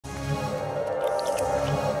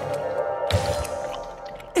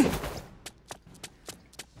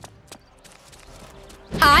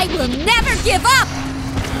will never give up!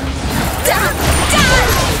 Die!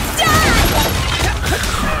 Die! Die!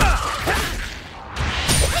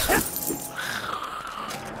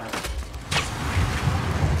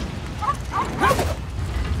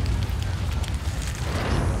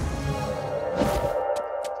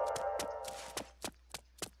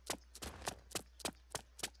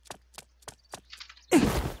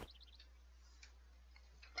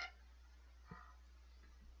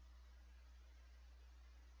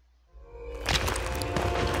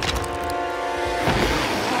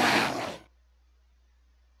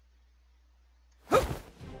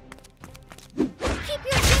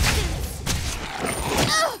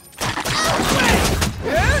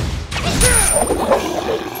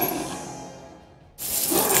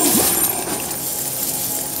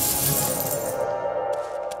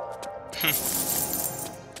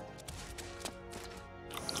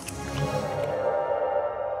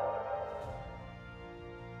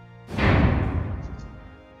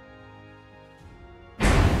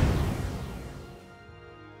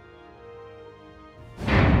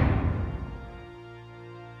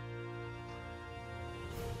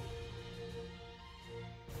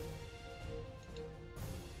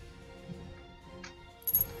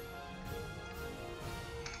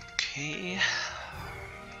 Okay.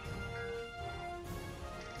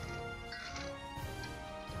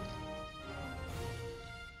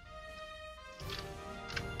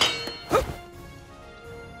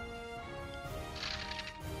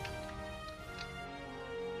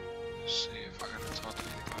 Let's see if I gotta talk to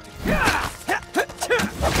anybody.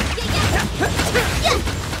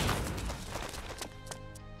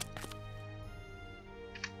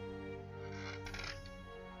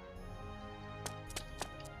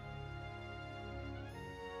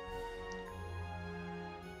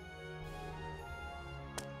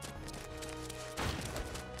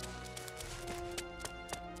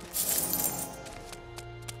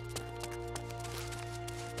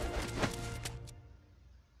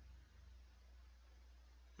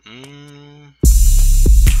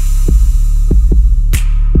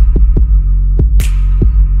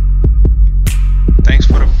 Thanks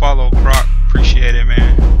for the follow, Croc. Appreciate it, man.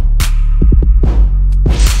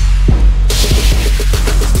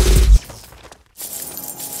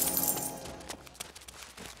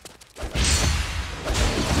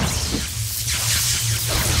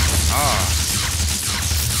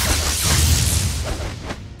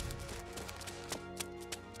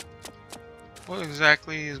 What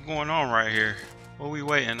exactly is going on right here? What are we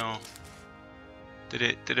waiting on? Did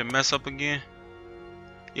it mess up again?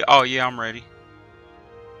 Yeah, oh yeah, I'm ready.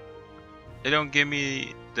 It don't give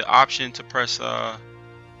me the option to press I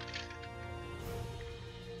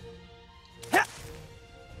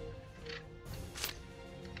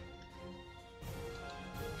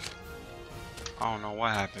don't know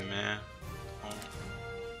what happened, man.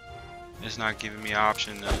 It's not giving me an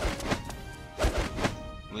option to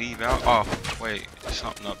leave out. Oh, wait, there's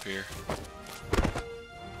something up here.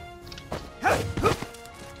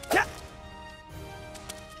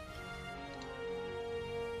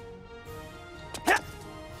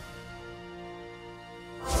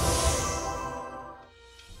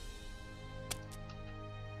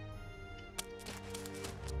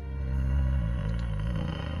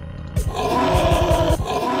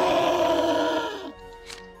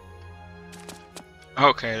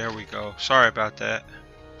 Okay, there we go. Sorry about that.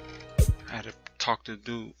 I had to talk to the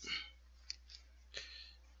dude.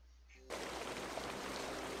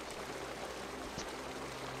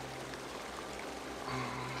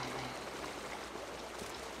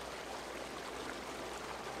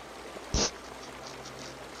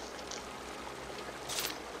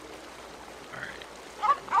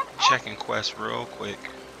 Alright. Checking quest real quick.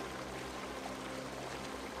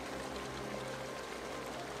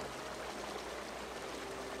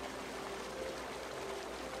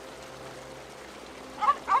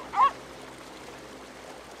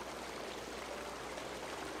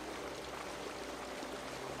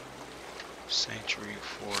 Sanctuary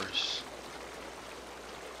Force.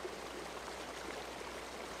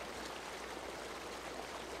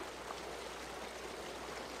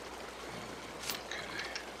 Okay.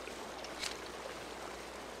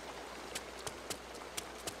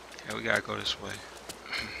 Yeah, we gotta go this way.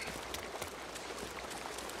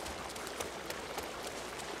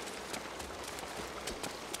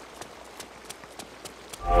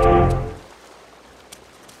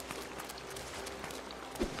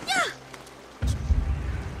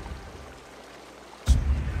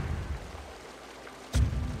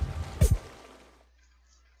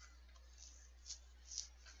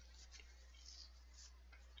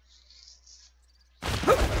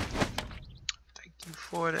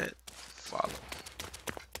 for that follow.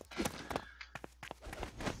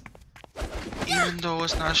 Even though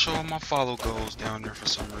it's not showing my follow goals down there for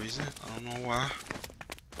some reason. I don't know why.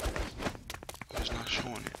 It's not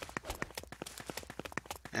showing it.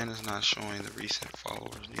 And it's not showing the recent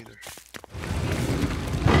followers neither.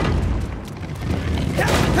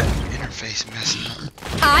 Interface messing up.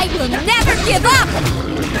 I will never give up!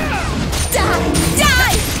 Die!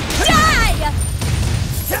 Die! Die!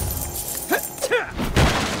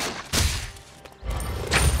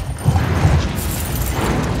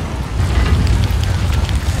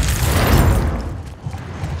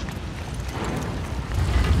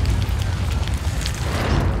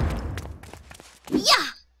 Yeah!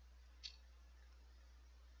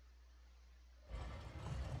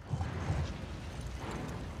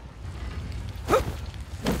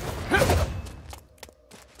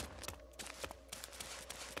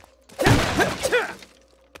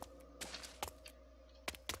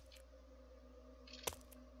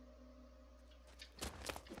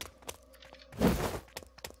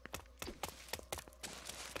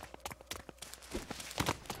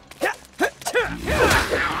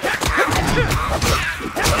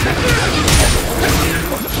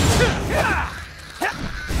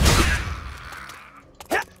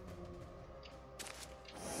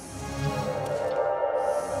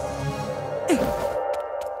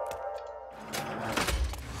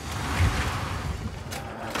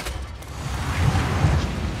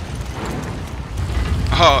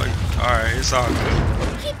 Oh, alright, it's all good.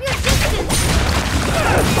 Keep your distance!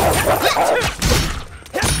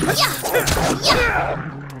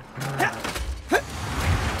 Yeah!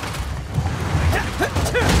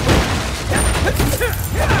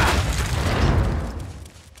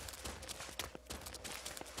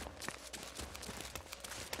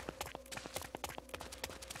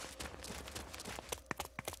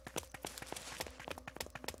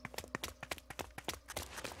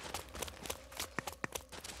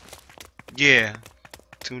 Yeah,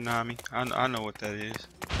 Tsunami. I know what that is.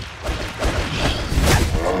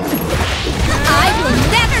 I will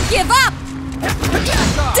never give up!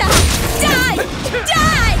 Die! Die! Die!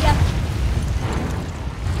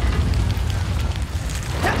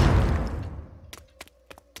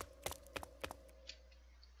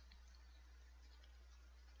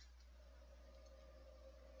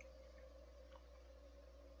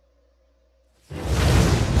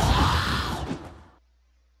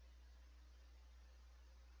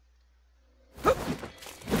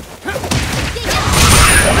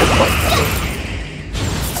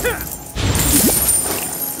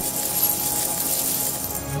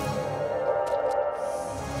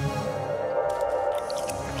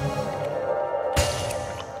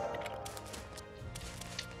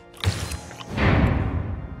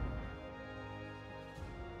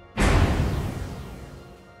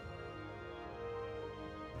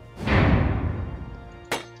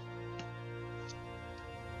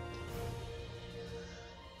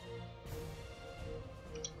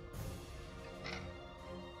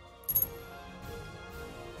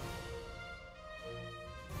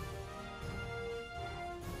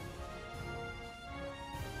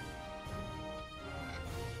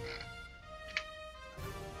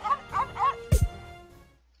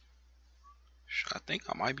 I think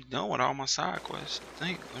I might be done with all my side quests. I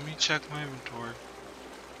think. Let me check my inventory.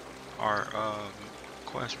 Or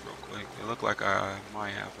quest real quick. It looked like I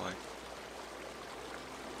might have like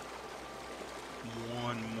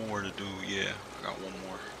one more to do. Yeah, I got one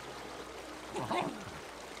more.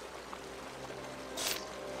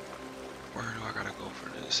 Where do I gotta go for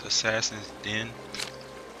this? Assassin's Den.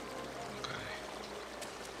 Okay.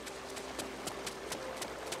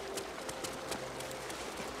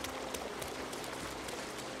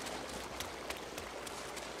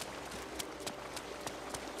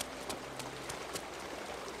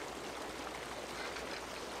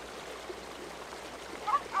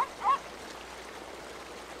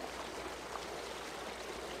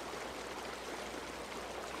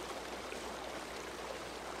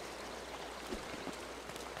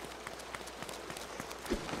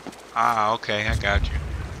 Ah, okay, I got you.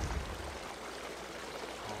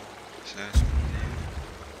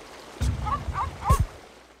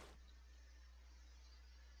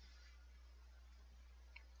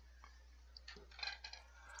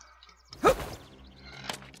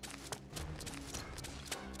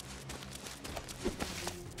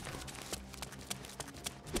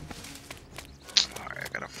 Alright, I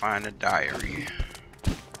gotta find a diary.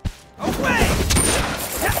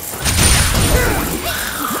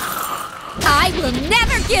 I will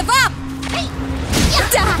never give up!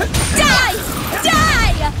 Die! Die!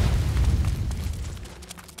 Die!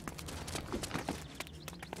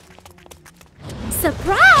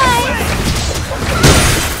 Surprise!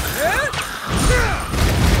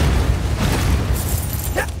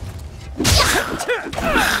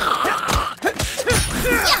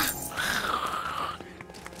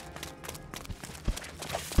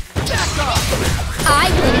 I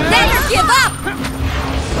will never give up!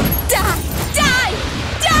 Die! Die!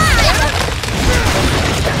 Die!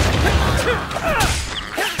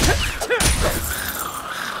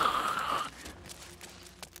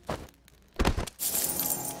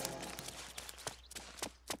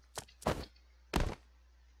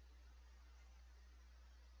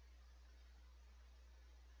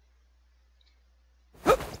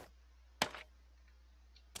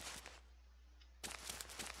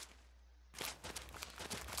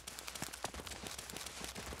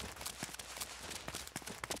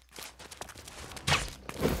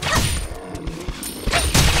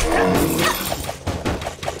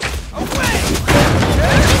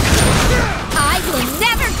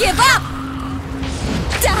 Give up!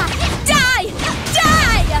 Die! Die!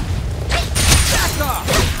 Die! Back off!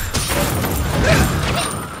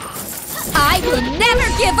 I will never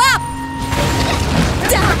give up!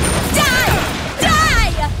 Die! Die!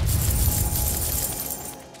 Die!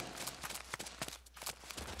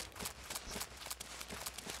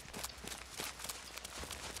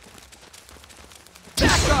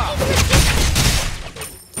 Back off!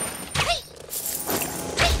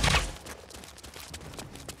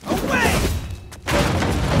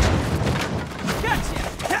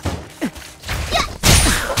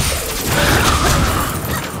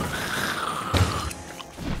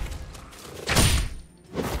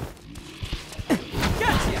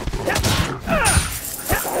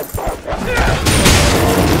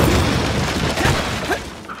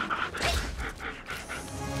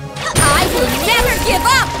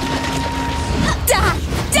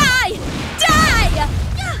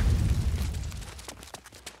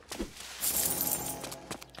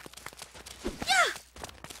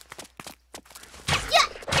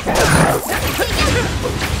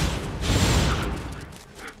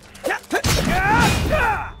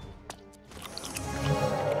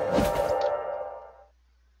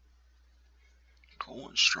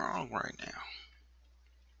 Going strong right now.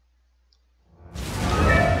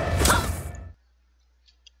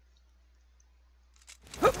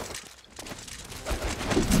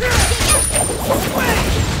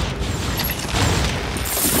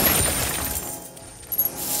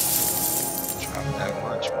 Drop that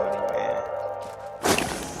much money, man.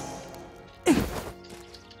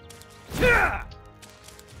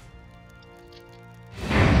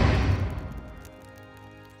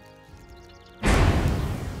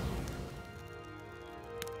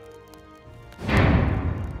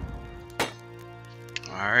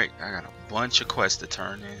 Alright, I got a bunch of quests to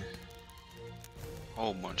turn in.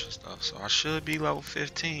 Whole bunch of stuff. So I should be level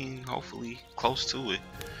 15, hopefully close to it.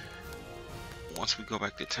 Once we go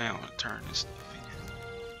back to town and turn this stuff in.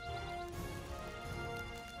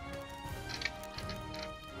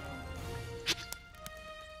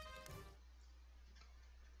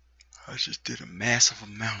 I just did a massive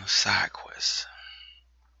amount of side quests.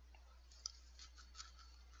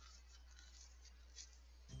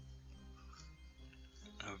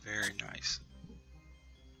 Oh, very nice.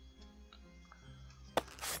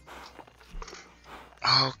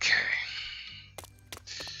 Okay.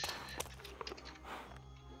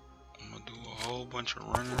 I'm gonna do a whole bunch of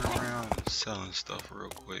running around and selling stuff real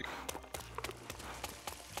quick.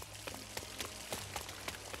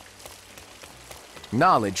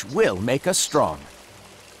 Knowledge will make us strong.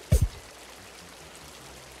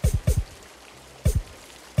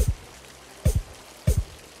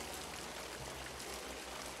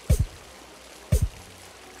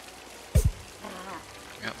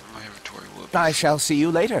 Yep, my inventory will be I shall see you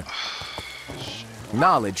later.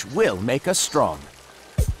 Knowledge will make us strong.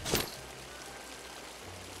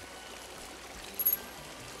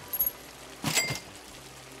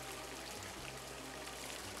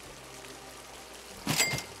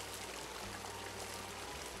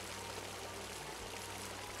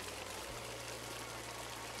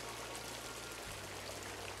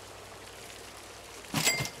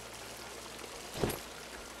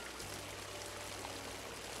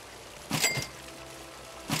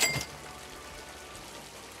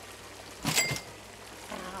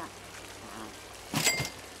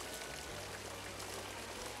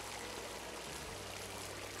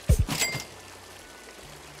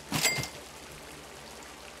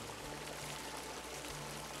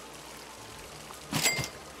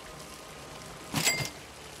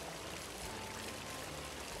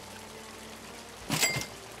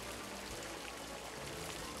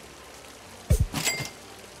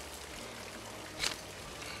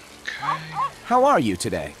 How are you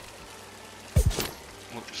today?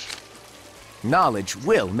 Whoops. Knowledge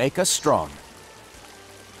will make us strong.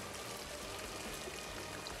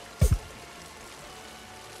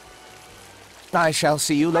 I shall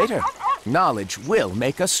see you later. Knowledge will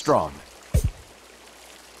make us strong.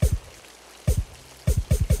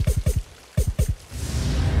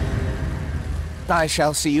 I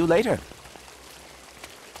shall see you later.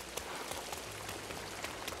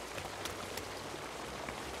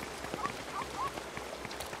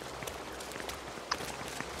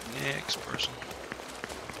 Next person.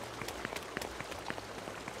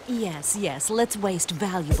 Yes, yes, let's waste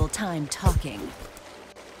valuable time talking.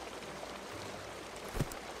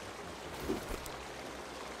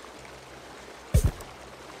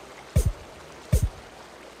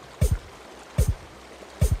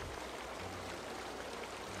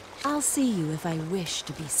 I'll see you if I wish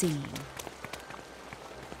to be seen.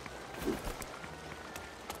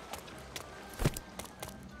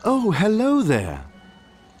 Oh, hello there.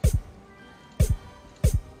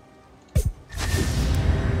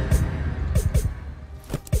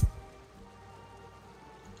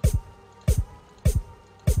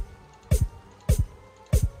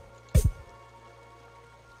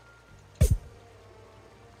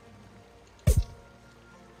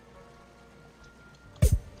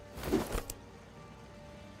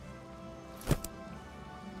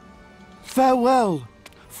 Farewell.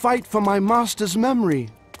 Fight for my master's memory.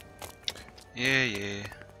 Yeah, yeah.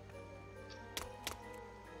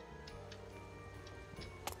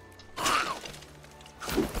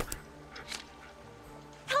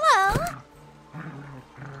 Hello?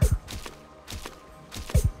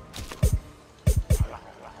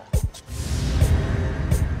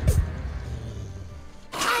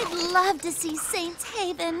 I'd love to see Saints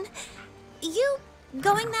Haven. You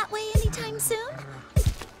going that way anytime soon?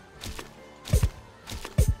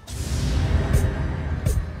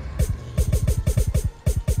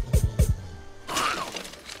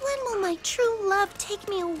 My true love take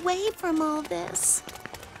me away from all this.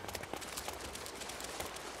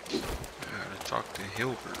 I gotta talk to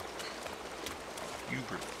Hubert.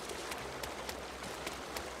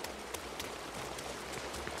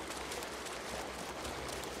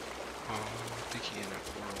 Oh, I think he in that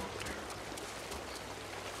portal over there.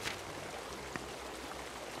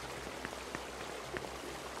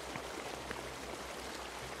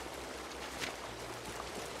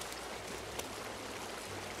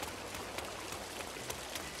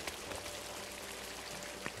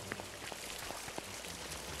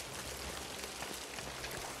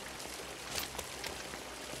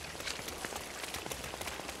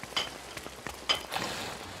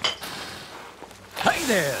 Hey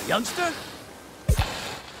there, youngster.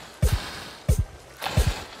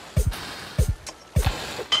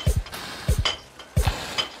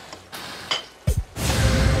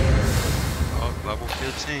 Oh, level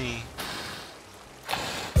 15.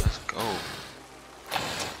 Let's go.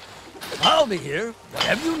 I'll be here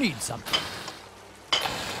whenever you need something.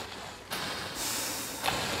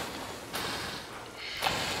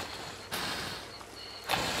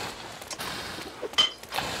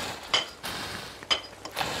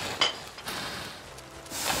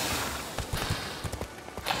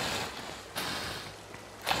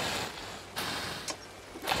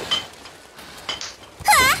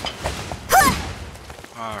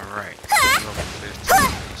 Alright, level 15,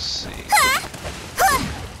 let's see.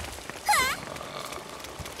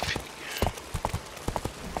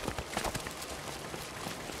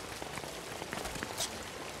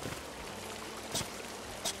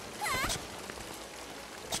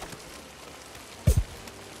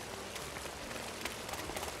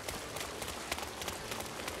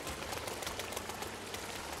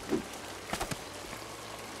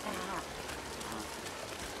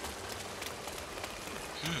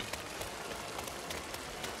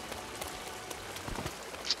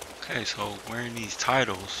 Okay, so wearing these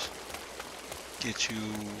titles get you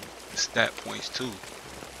stat points too.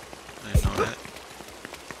 I didn't know that.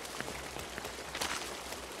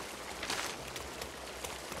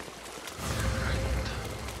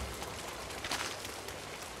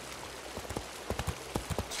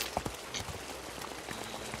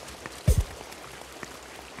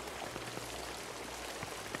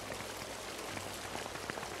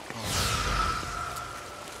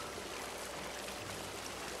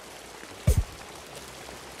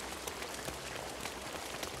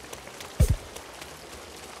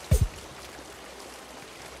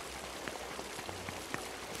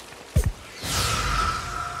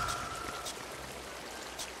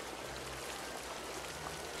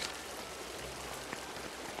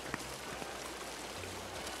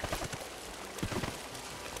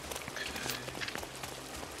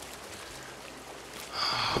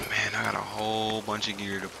 Man, I got a whole bunch of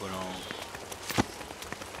gear to put on.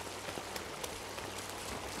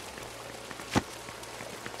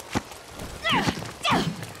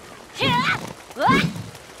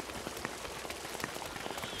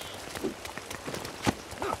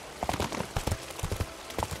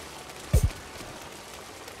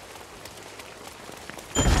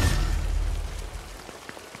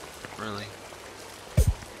 Really?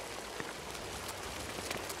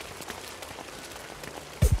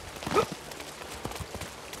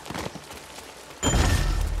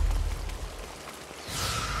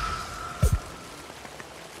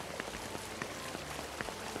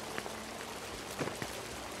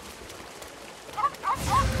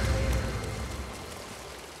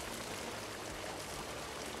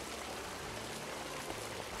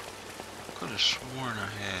 Could have sworn I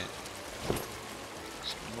had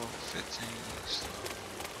some level 15 and stuff.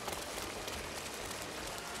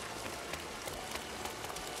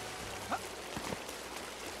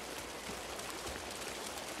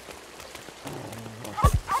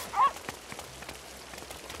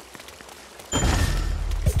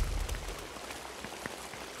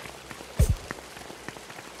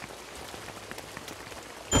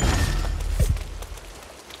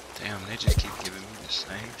 Damn, they just keep giving me the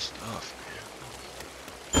same stuff, man.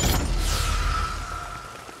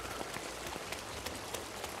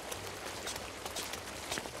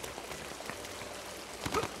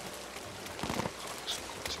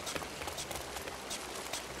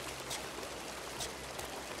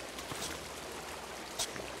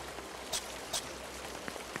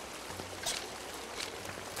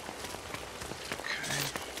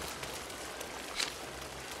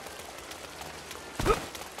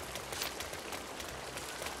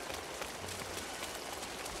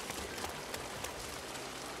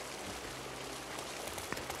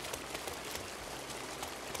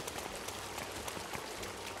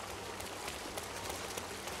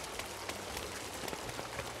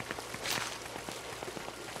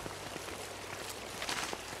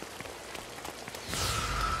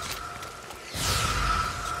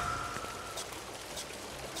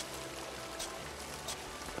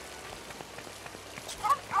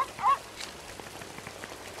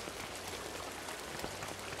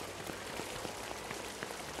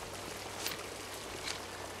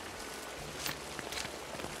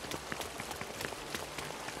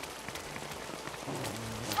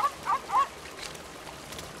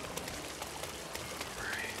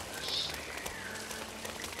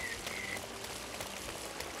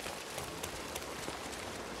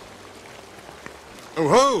 Oh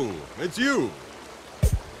ho! It's you!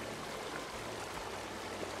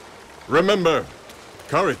 Remember,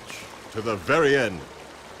 courage to the very end.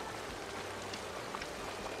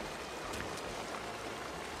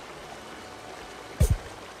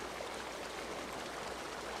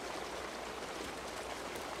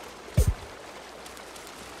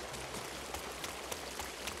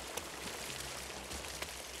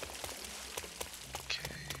 Okay,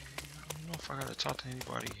 I don't know if I gotta talk to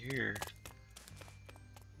anybody here.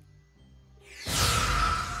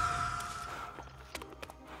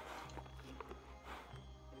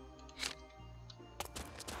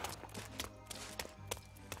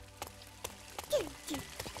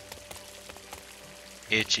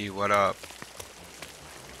 Itchy, what up?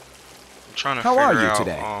 I'm trying to How figure are you out,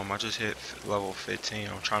 today? I just hit level 15.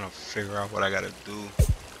 I'm trying to figure out what I gotta do.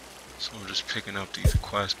 So I'm just picking up these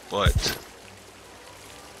quests, but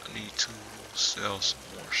I need to sell some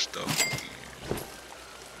more stuff here.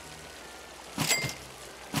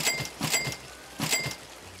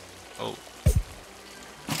 Oh.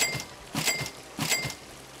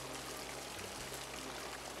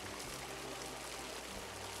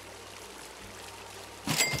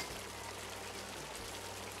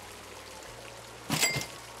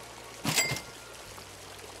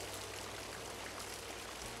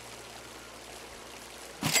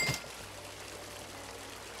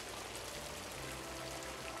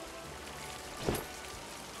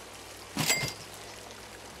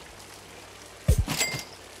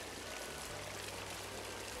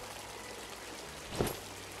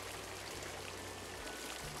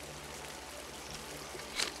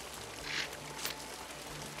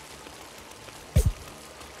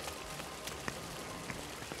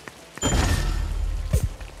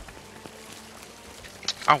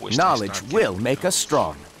 I wish Knowledge will make us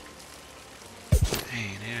strong. Dang,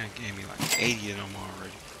 they done gave me like 80 of them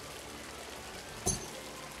already.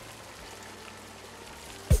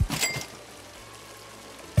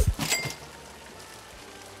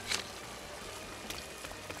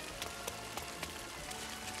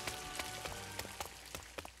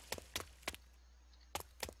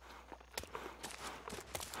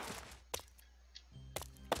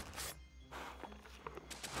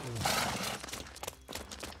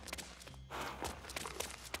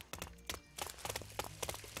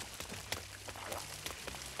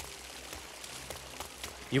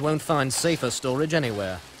 You won't find safer storage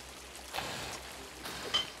anywhere.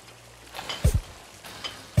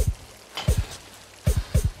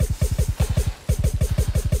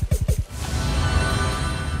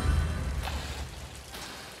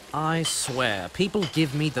 I swear, people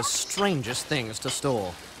give me the strangest things to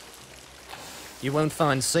store. You won't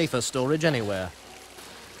find safer storage anywhere.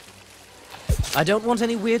 I don't want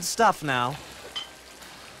any weird stuff now.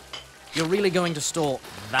 You're really going to store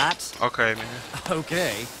that? Okay, man.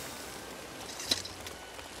 Okay.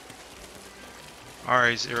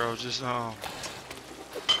 Alright, Zero, just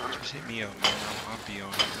hit me up, man. I'll be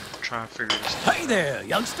on here trying to figure this out. Hey there,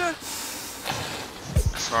 youngster.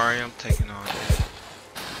 Sorry, I'm taking all day.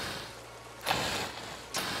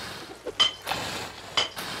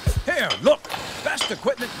 Here, look. Best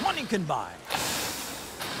equipment money can buy.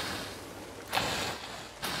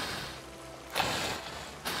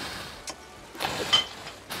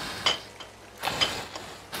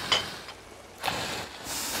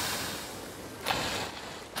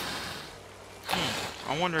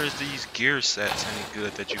 I wonder is these gear sets any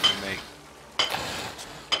good that you can make?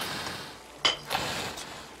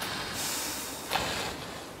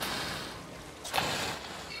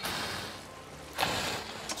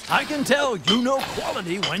 I can tell you know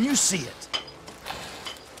quality when you see it.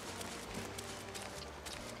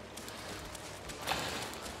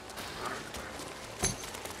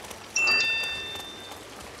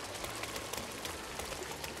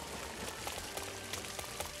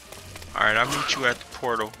 Alright, I'll meet you at the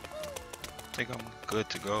portal. I think I'm good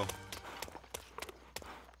to go.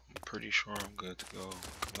 I'm pretty sure I'm good to go.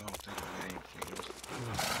 I don't think I'm anything else.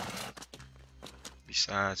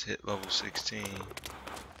 Besides hit level 16.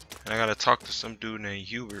 And I gotta talk to some dude named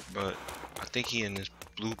Hubert, but I think he in this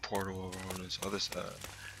blue portal over on this other side.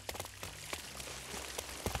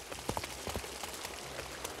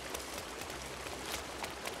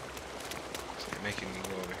 It's making me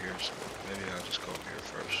go over here, so maybe I'll just go over here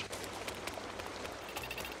first.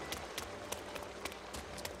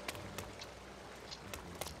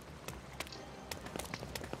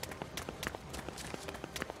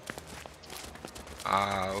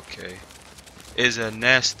 Ah, okay. Is a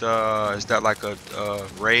nest, is that like a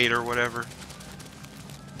raid or whatever?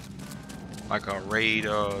 Like a raid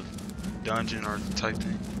dungeon or type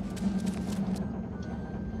thing?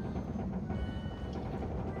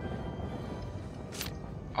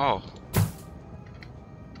 Oh.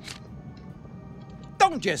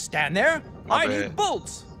 Don't just stand there. My I bad. need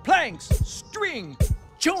bolts, planks, string,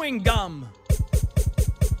 chewing gum.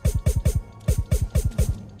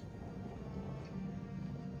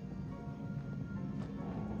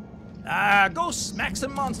 Go smack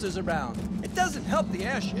some monsters around. It doesn't help the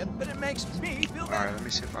airship, but it makes me feel better. Alright, let me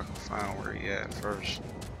see if I can find where he at first.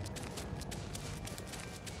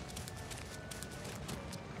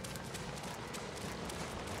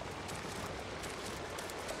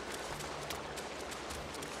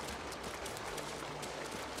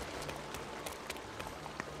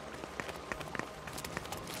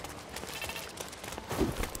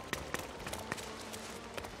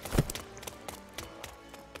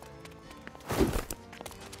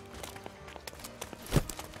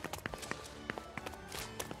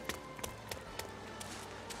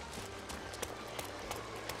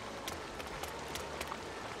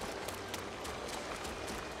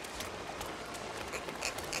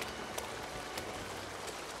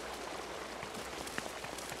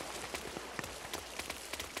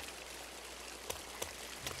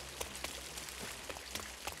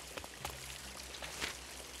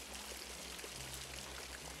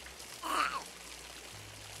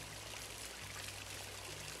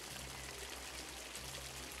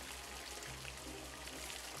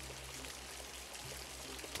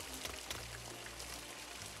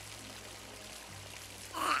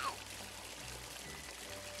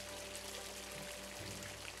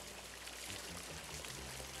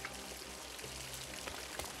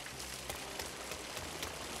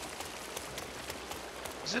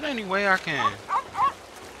 Is there any way I can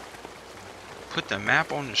put the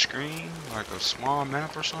map on the screen? Like a small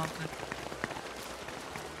map or something?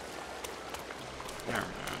 Never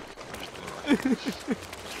mind. I'll just do it like this.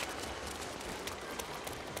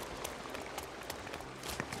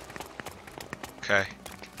 Okay.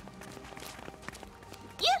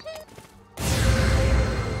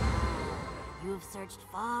 You've searched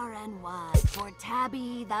far and wide for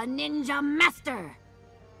Tabby the Ninja Master.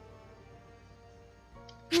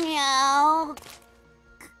 Meow.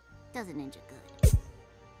 Does a ninja good.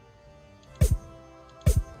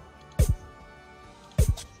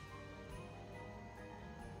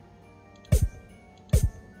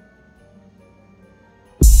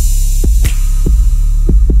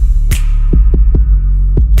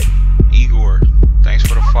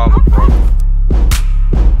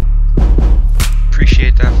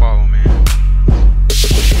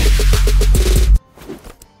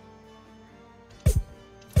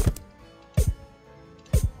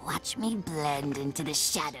 blend into the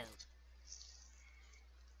shadow.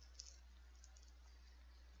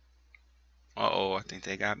 Uh-oh, I think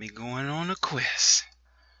they got me going on a quest.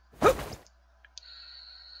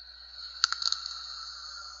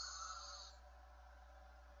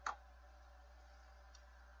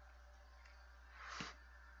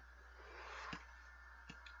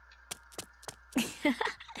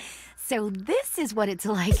 So this is what it's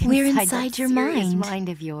like We're inside inside that your serious mind.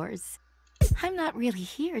 of yours. I'm not really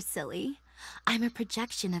here, silly. I'm a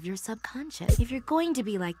projection of your subconscious. If you're going to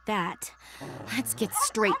be like that, let's get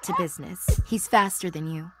straight to business. He's faster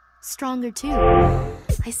than you. Stronger, too.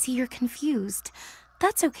 I see you're confused.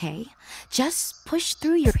 That's okay. Just push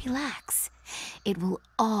through your relax. It will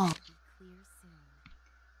all be clear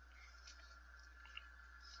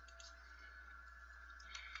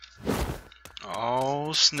soon. Oh,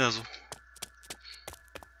 snizzle.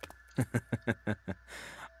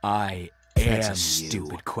 I am That's a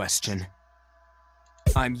stupid question.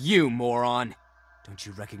 I'm you, moron. Don't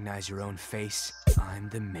you recognize your own face? I'm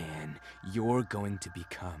the man you're going to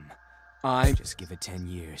become. Just give it 10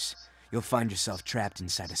 years. You'll find yourself trapped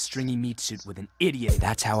inside a stringy meat suit with an idiot.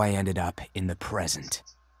 That's how I ended up in the present.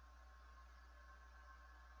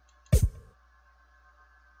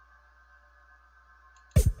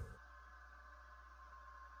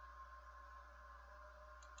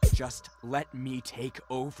 Just let me take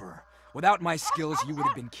over. Without my skills, you would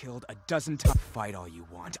have been killed a dozen times. Fight all you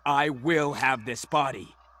want. I will have this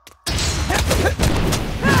body.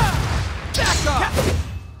 Back off!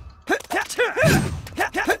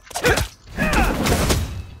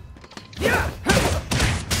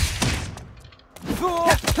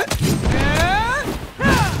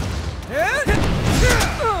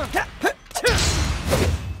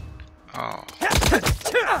 Oh.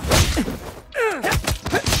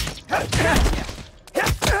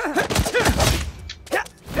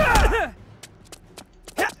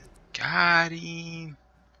 Got him.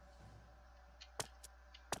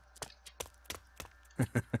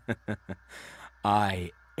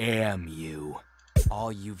 I am you.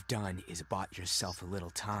 All you've done is bought yourself a little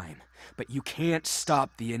time, but you can't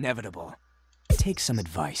stop the inevitable. Take some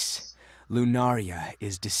advice. Lunaria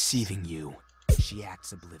is deceiving you. She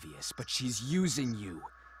acts oblivious, but she's using you.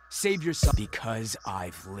 Save yourself because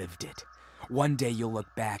I've lived it. One day you'll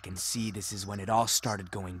look back and see this is when it all started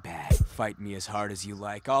going bad. Fight me as hard as you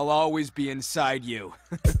like. I'll always be inside you.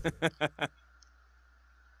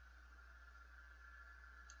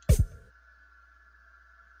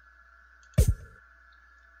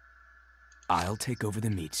 I'll take over the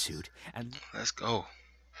meat suit and Let's go.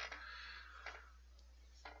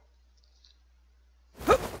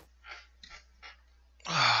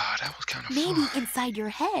 Ah, that was kind of Maybe fun. inside your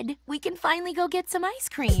head, we can finally go get some ice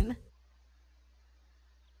cream.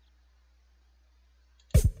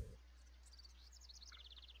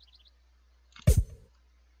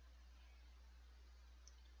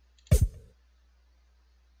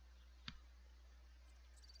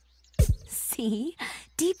 See?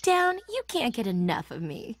 Deep down, you can't get enough of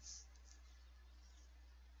me.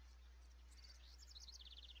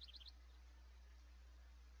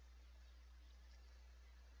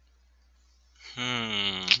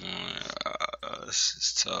 This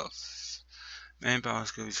is tough. Manpower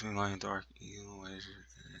skill between light and dark. Evil ways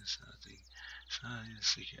and something.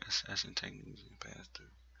 Secret assassin techniques and pass through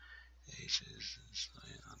ages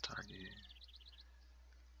on target.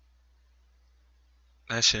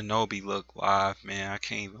 That Shinobi look live, man. I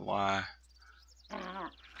can't even lie.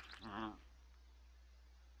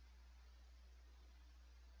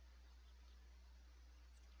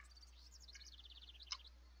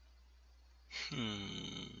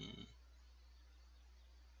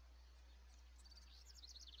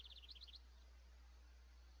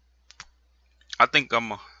 I think I'm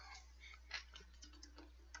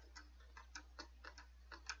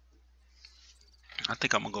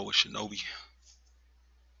gonna go with Shinobi.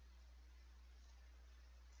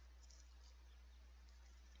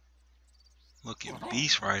 Looking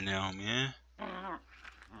beast right now, man.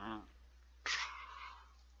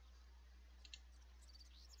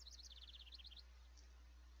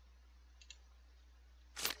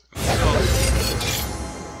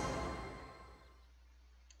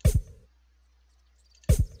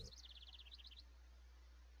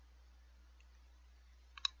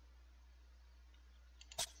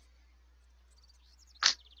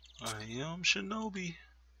 I am Shinobi.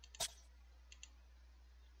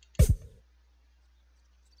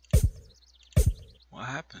 What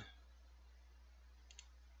happened?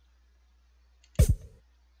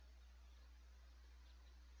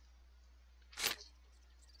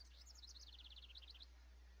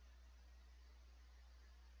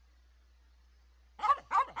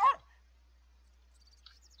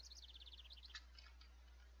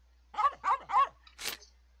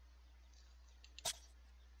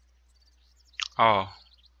 Oh.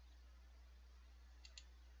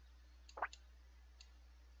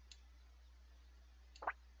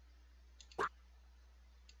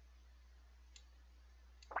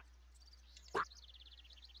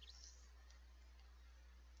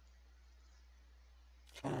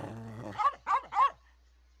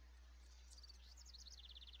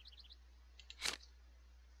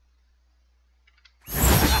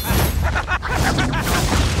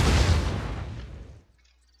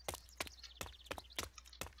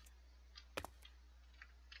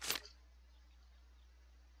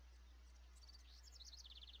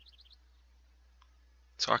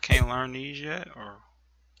 So I can't learn these yet, or?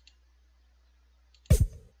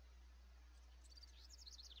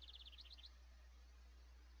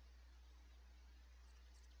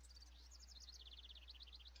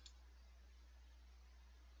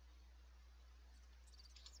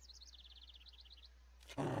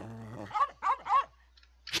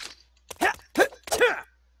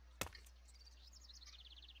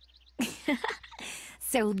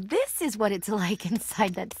 So this is what it's like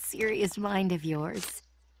inside that serious mind of yours.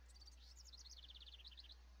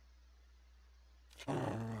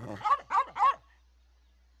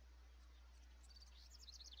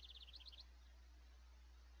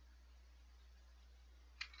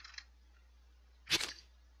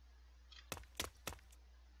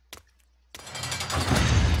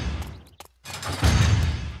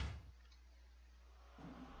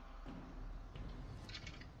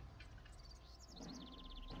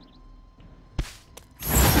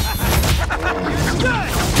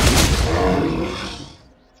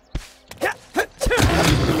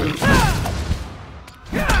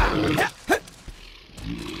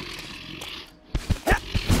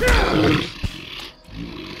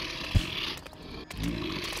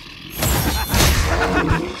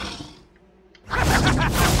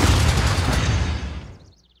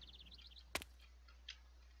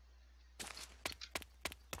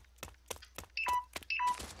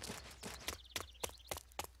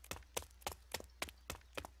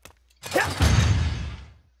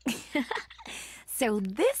 So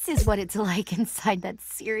this is what it's like inside that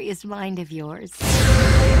serious mind of yours.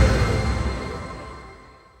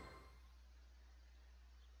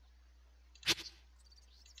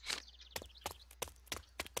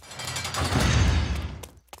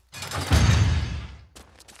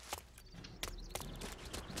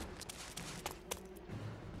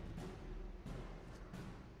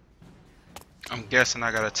 I'm guessing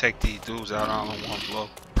I gotta take these dudes out all in one blow.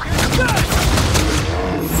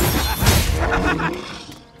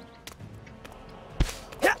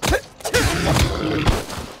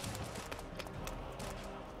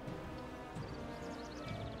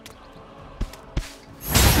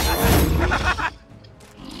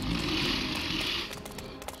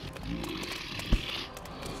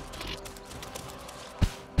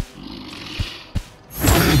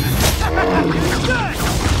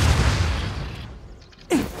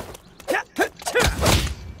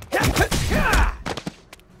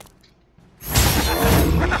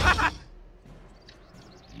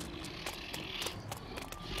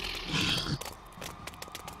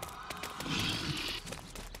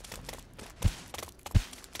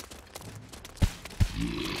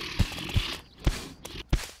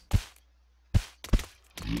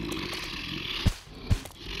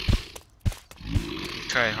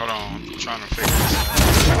 Okay, hold on. I'm trying to figure this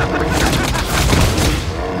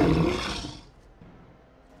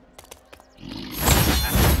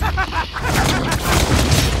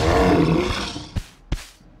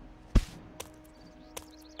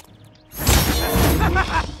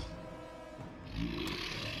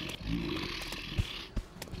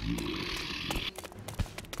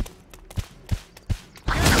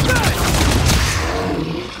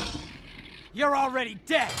You're already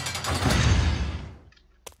dead.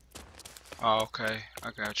 Oh, okay.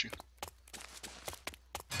 I got you.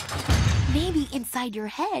 Maybe inside your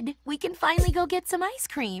head, we can finally go get some ice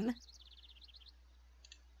cream.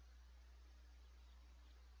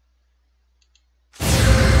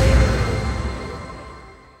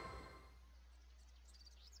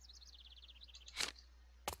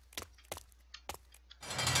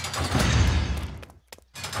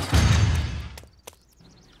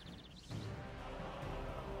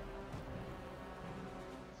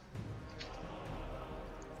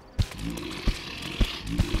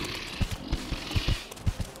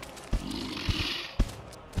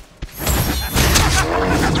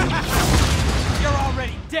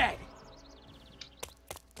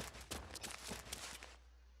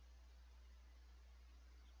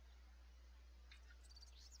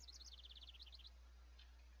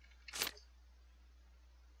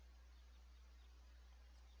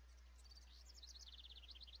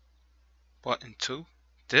 Button 2?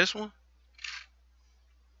 This one?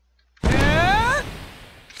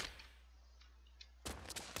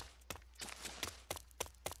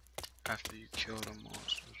 After you kill the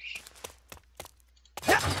monsters.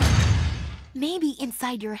 Maybe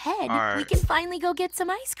inside your head, All we right. can finally go get some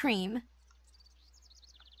ice cream.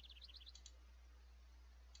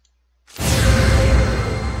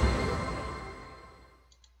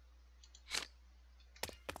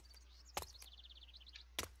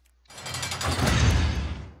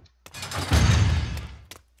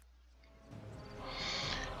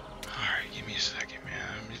 Alright, give me a second, man.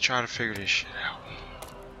 Let me try to figure this shit out.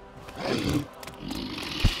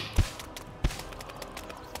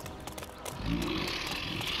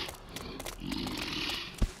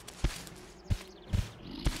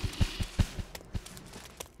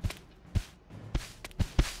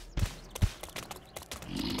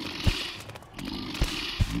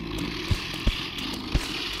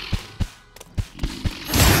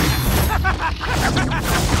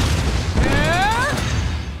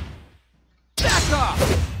 Back off!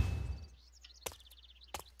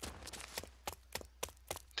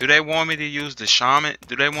 Do they want me to use the shaman?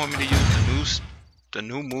 Do they want me to use the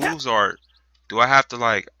new moves, or do I have to,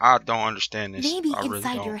 like, I don't understand this. Maybe I really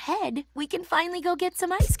inside don't. your head, we can finally go get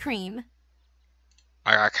some ice cream.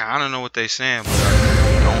 I kind of know what they saying, but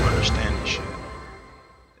I don't understand this shit.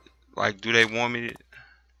 Like, do they want me to?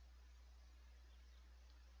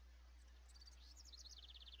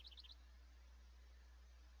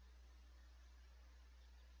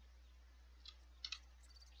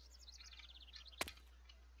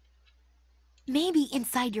 Maybe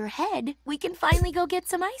inside your head, we can finally go get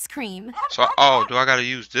some ice cream. So, oh, do I gotta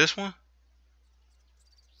use this one?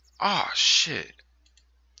 Oh shit!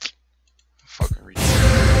 Fucking retarded.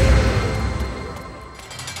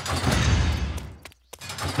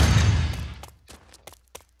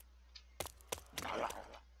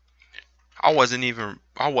 I wasn't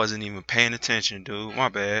even paying attention, dude. My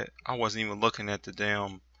bad. I wasn't even looking at the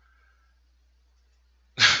damn.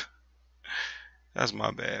 That's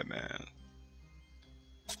my bad, man.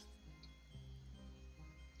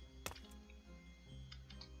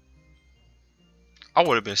 I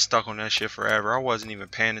would have been stuck on that shit forever. I wasn't even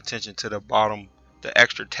paying attention to the bottom, the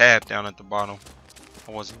extra tab down at the bottom.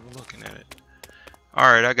 I wasn't even looking at it.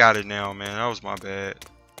 Alright, I got it now, man. That was my bad.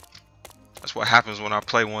 That's what happens when I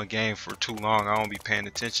play one game for too long. I don't be paying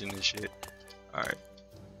attention to shit. Alright.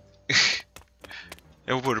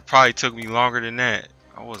 It would have probably took me longer than that.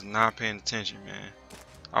 I was not paying attention, man.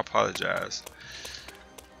 I apologize.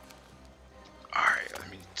 Alright, let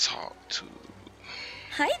me talk to...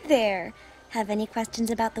 Hi there. Have any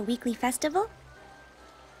questions about the weekly festival?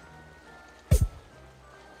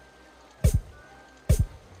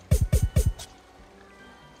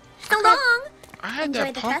 So long. I had Enjoy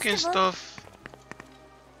that the pumpkin festival. stuff,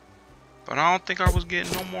 but I don't think I was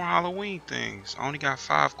getting no more Halloween things. I only got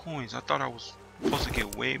 5 coins. I thought I was supposed to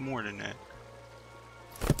get way more than that.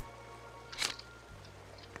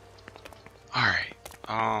 Alright,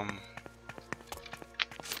 alright, man.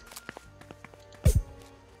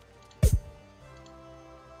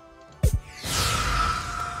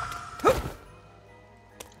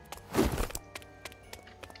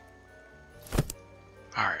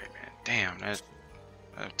 Damn, that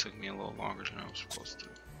took me a little longer than I was supposed to.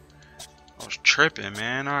 I was tripping,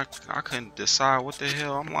 man. I couldn't decide what the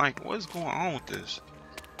hell. I'm like, what's going on with this?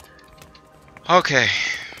 Okay.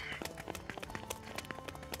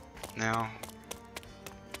 Now,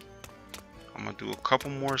 I'm gonna do a couple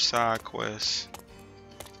more side quests.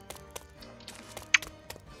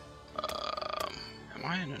 Am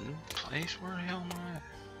I in a new place? Where the hell am I at?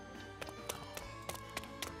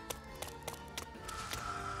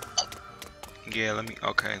 Yeah, let me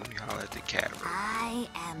holler at the cat. I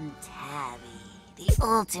am Tabby, the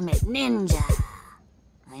ultimate ninja.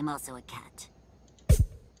 I'm also a cat.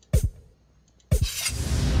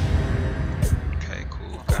 Okay,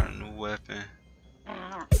 cool. Got a new weapon.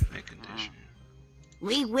 Make condition.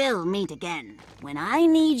 We will meet again when I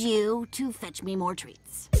need you to fetch me more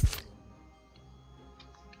treats.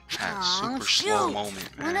 Had a Aw, super slow shoot.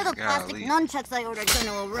 moment, man. When are the plastic Golly. nunchucks I ordered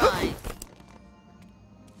gonna arrive?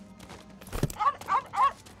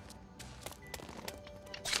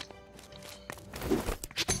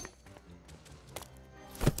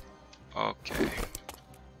 Okay.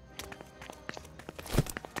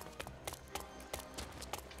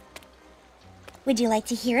 Would you like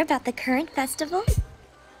to hear about the current festival?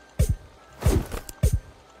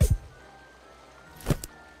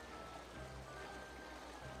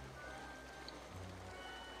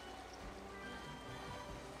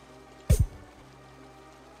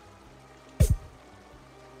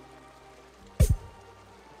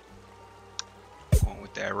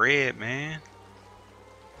 With that red, man.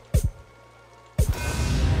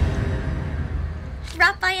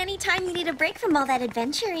 Drop by anytime you need a break from all that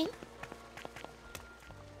adventuring.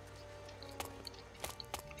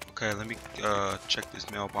 Okay, let me check this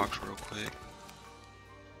mailbox real quick.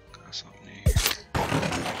 Got something in here.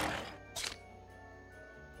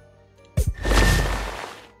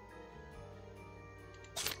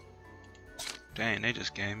 Dang, they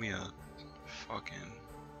just gave me a fucking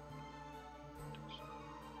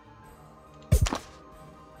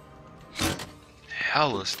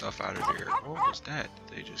hella stuff out of there. What was that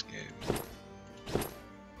they just gave me?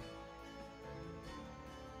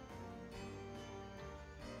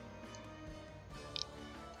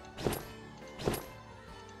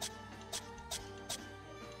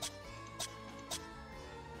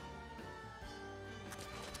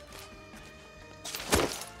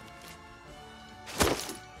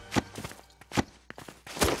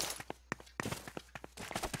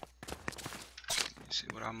 See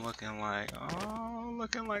what I'm looking like. Oh,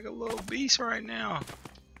 looking like a little beast right now.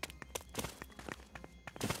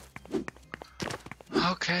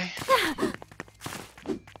 Okay.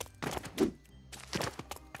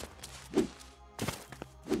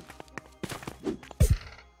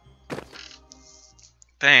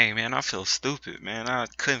 Dang, man, I feel stupid, man. I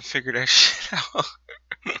couldn't figure that shit out.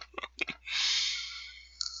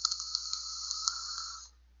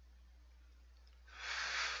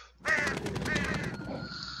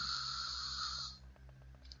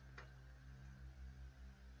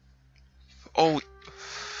 Oh,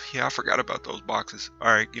 yeah, I forgot about those boxes.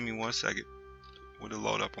 Alright, give me 1 second. When it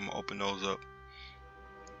load up, I'm gonna open those up.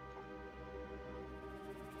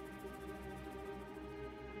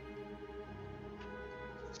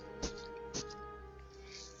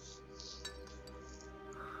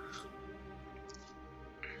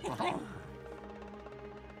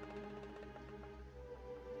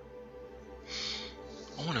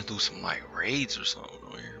 I want to do some like raids or something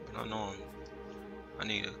over here, but I know I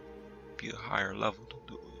need to be a higher level to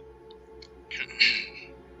do it.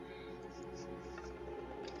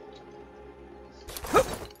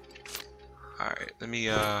 Alright, let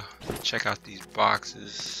me check out these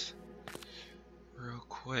boxes real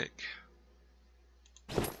quick.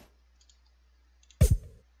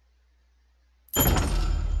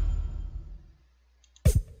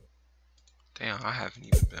 Damn, I haven't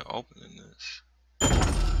even been opening this.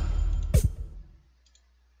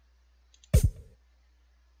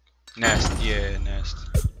 Nest, yeah, Nest.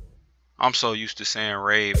 I'm so used to saying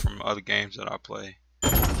raid from other games that I play.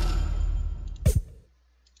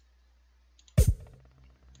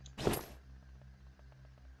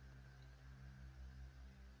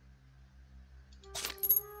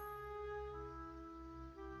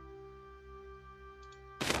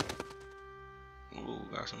 Ooh,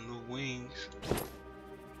 got some new wings.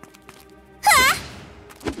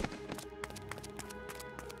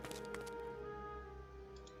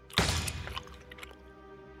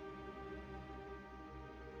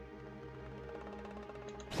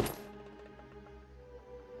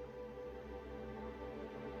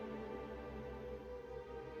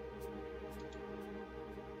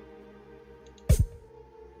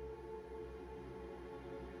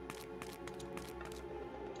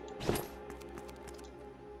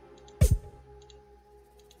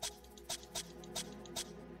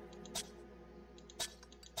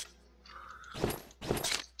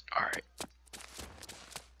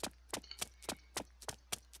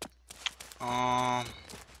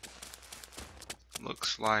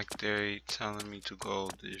 Looks like they're telling me to go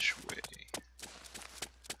this way.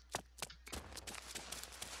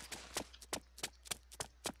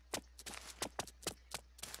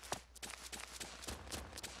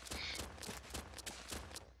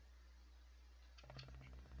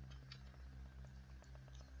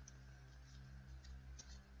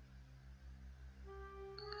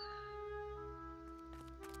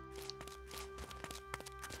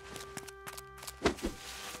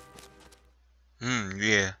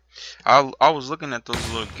 Yeah. I was looking at those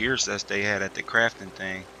little gear sets they had at the crafting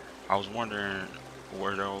thing. I was wondering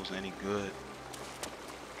were those any good.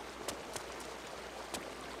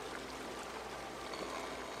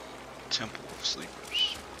 Temple of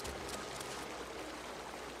Sleepers.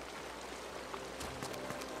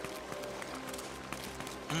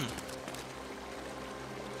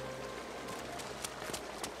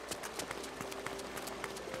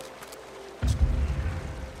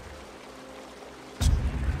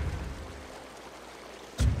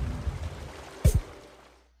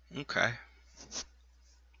 Okay.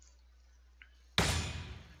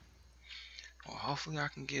 Well, hopefully I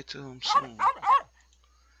can get to them soon.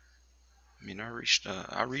 I mean, I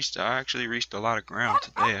actually reached a lot of ground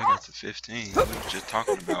today. I got to 15. We were just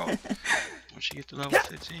talking about once you get to level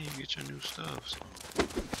 15, you get your new stuff. So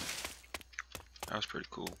that was pretty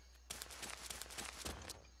cool.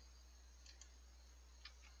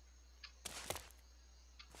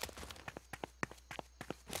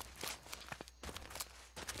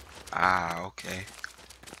 Ah, okay.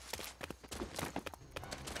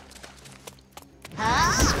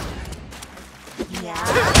 Yeah.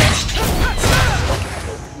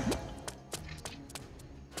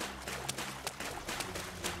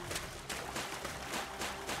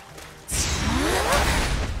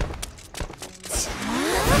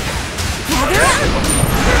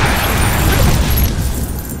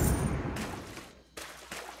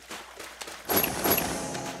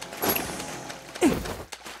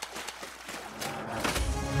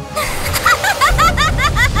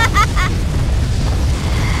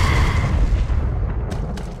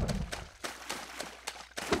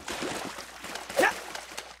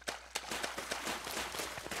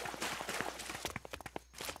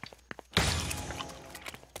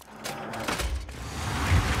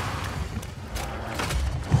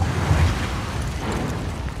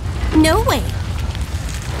 No way.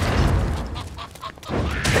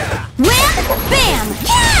 Wham! Bam!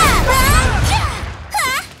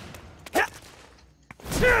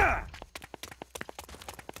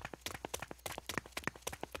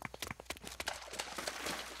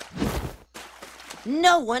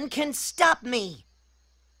 No one can stop me.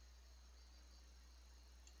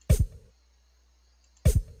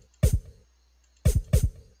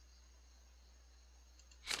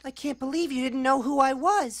 I can't believe you didn't know who I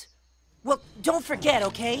was. Well, don't forget,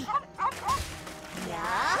 okay?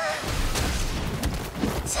 Yeah.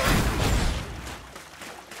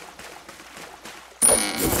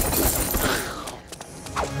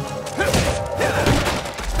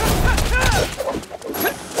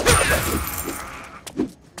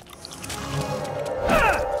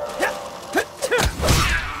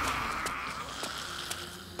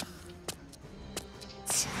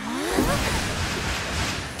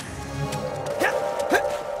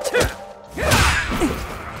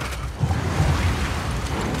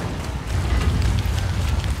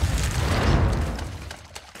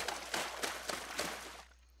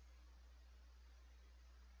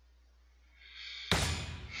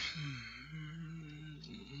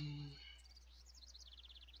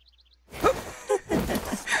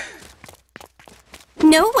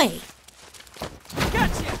 No way.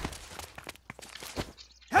 Gotcha!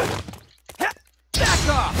 Back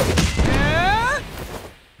off!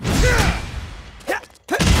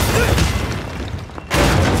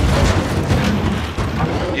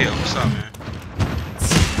 Yeah, what's up, man?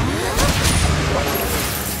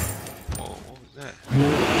 Whoa, what was that?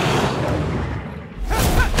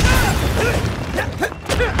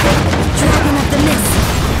 Dragon of the Mist.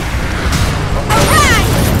 Alright!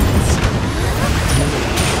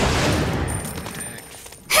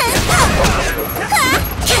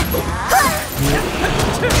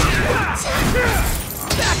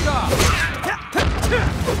 Back off!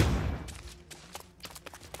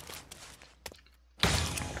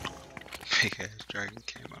 Big ass dragon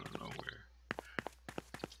came out of nowhere.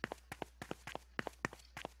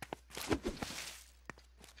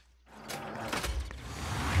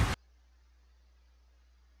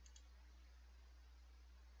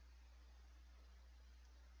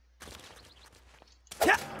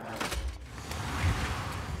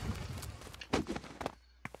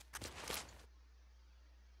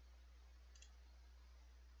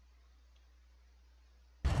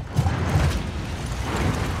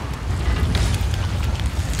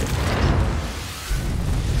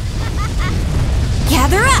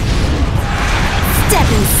 Gather up! Step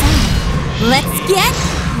inside. Let's get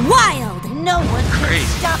wild! No one can Crazy.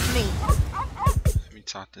 stop me. Let me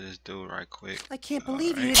talk to this dude right quick. I can't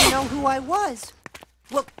believe you Alright. didn't know who I was.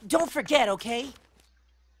 Well, don't forget, okay?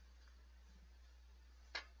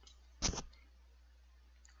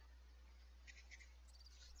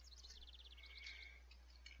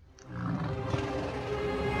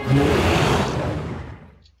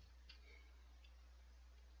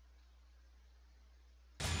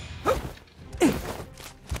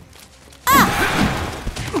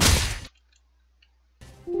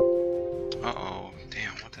 Uh-oh.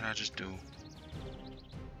 Damn, what did I just do?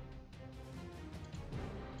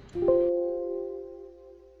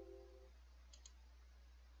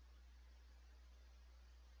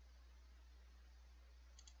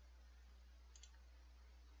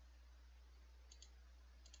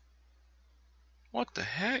 What the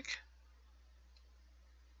heck?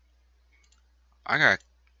 I got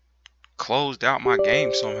closed out my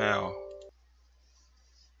game somehow.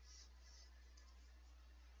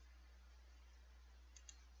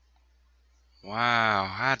 Wow,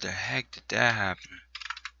 how the heck did that happen?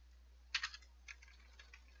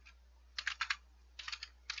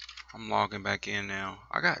 I'm logging back in now.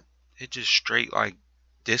 It just straight like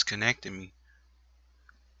disconnected me.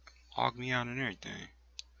 Logged me out and everything.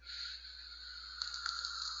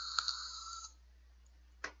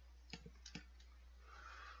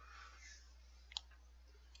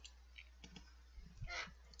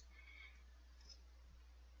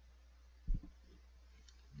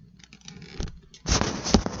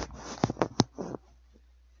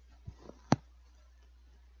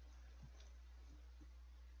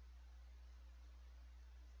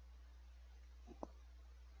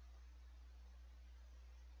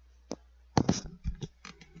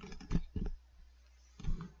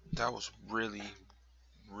 That was really,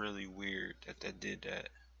 really weird that did that.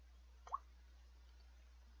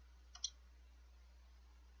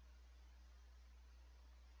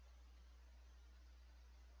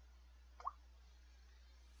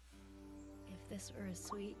 If this were a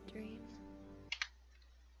sweet dream.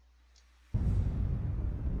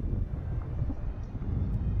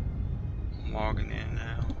 I'm logging in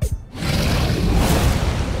now.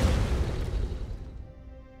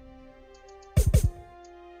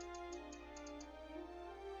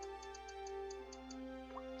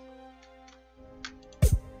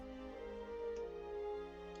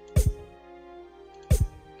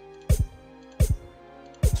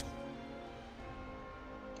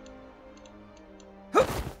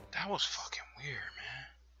 That was fucking weird, man.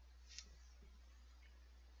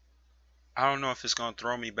 I don't know if it's gonna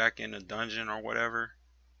throw me back in the dungeon or whatever.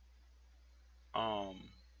 I'm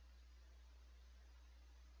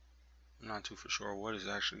not too for sure what it's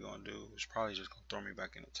actually gonna do. It's probably just gonna throw me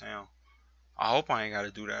back into town. I hope I ain't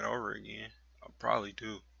gotta do that over again. I probably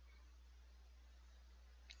do.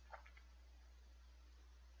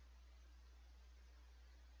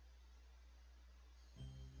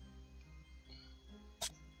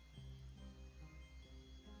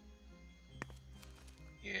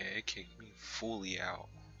 Yeah, it kicked me fully out.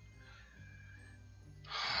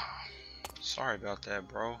 Sorry about that,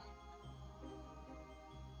 bro.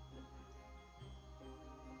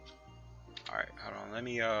 Alright, hold on. Let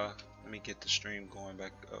me get the stream going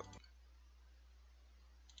back up.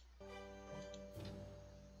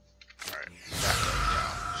 Alright, back up,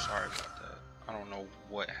 yeah. Sorry about that. I don't know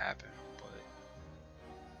what happened, but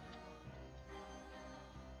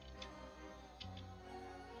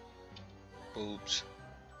boobs.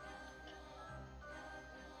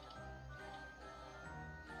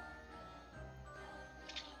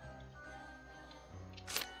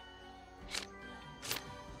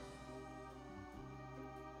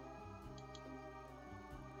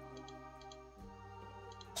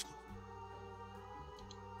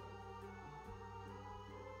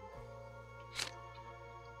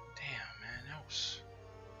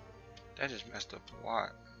 That just messed up a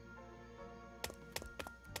lot.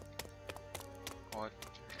 What?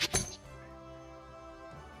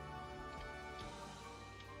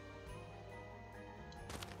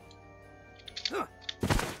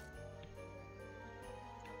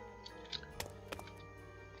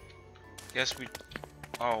 Guess we.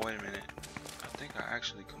 Oh, wait a minute. I think I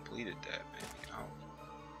actually completed that, man.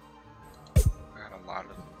 I got a lot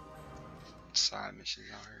of side missions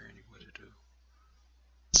out here anyway to do.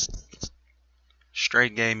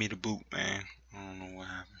 Straight gave me the boot, man. I don't know what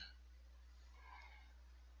happened.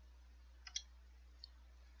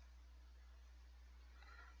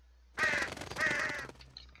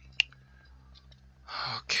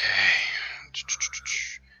 Okay.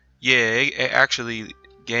 Yeah, it actually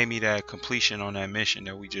gave me that completion on that mission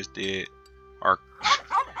that we just did. Our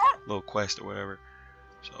little quest or whatever.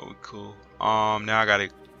 So we cool. Now I gotta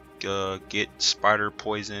get spider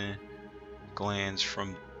poison glands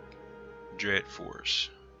from Dread Force.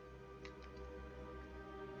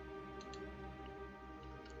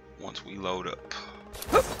 Once we load up.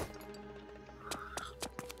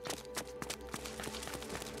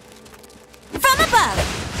 From above!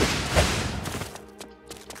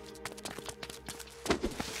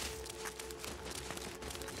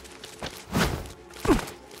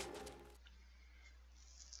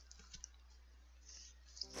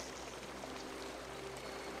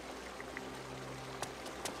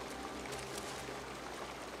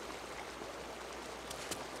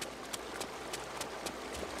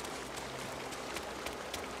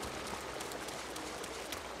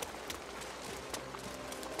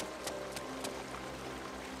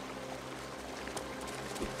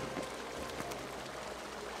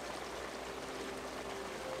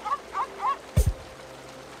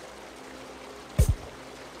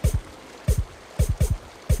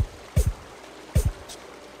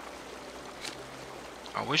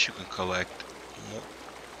 I wish you can collect more.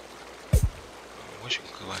 I wish you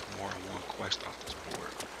could collect more than one quest off this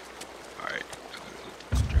board. Alright, I'm gonna go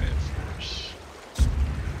to the Dread Force.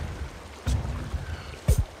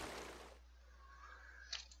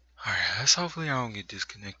 Alright, let's hopefully I don't get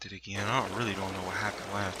disconnected again. I really don't know what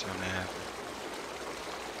happened last time that happened.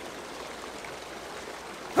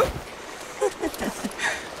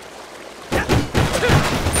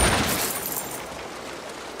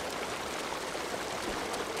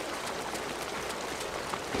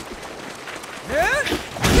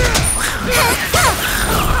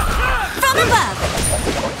 From above!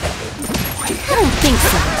 I don't think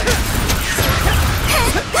so.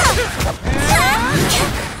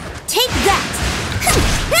 Take that!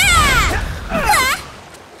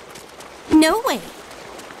 No way!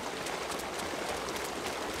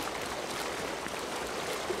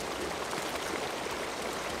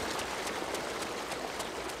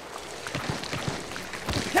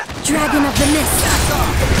 Dragon of the Mist!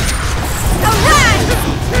 Alright!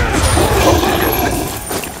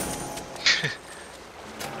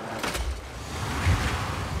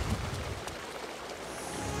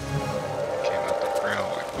 Came out the ground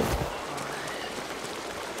like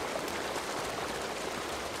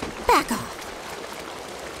Back off.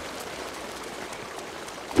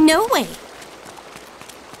 No way.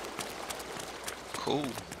 cool.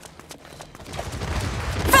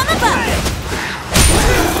 From above!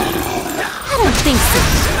 I don't think so.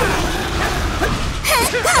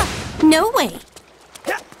 No way.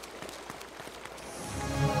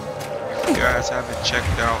 If you guys haven't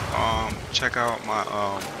checked out, check out my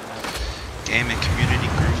gaming community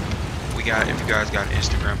group. If you guys got an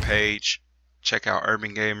Instagram page, check out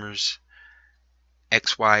Urbangamers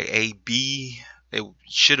XYAB. It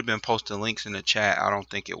should have been posting links in the chat. I don't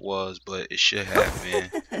think it was, but it should have been.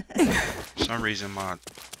 For some reason my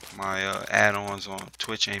add-ons on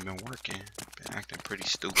Twitch ain't been working. Been acting pretty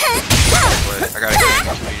stupid. But I got a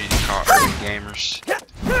gaming community called Urbangamers.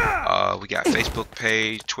 We got Facebook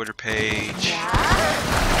page, Twitter page,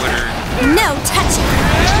 Twitter, no touching.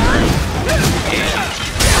 Instagram,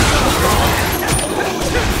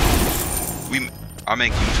 and I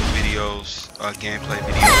make YouTube videos, gameplay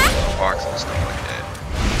videos, unboxing, stuff like that.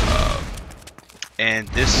 And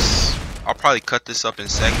this, I'll probably cut this up in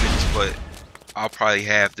segments, but I'll probably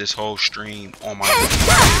have this whole stream on my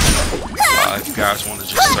YouTube. If you guys want to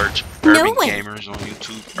just search Urbangamers on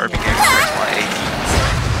YouTube, Urbangamers XYAB,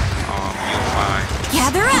 you'll find.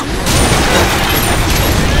 Gather up.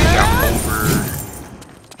 We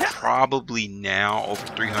got probably now over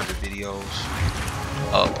 300 videos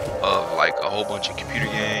up of like a whole bunch of computer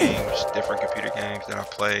games, different computer games that I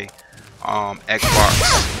play.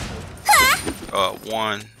 Xbox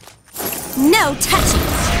One. No touching.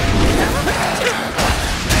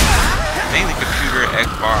 Mainly computer,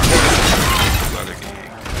 Xbox, a few other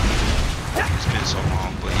games. It's been so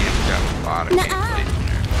long, but yeah, we got a lot of gameplay in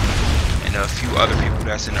there. And a few other people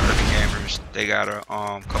that's in the Urbangamers, they got a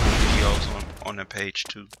couple videos on their page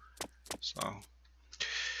too. So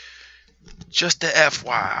just the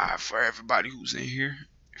FYI for everybody who's in here,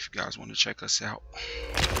 if you guys want to check us out.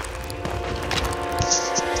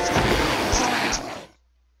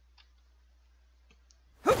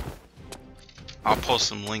 I'll post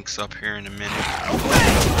some links up here in a minute.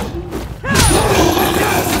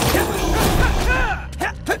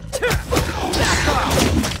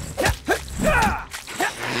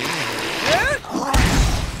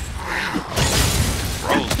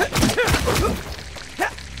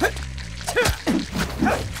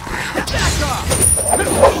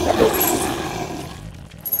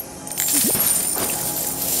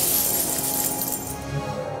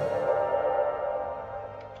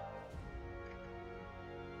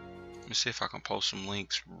 Let me see if I can post some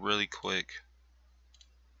links really quick.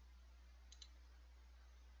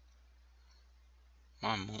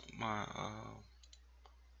 My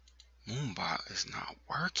Moonbot is not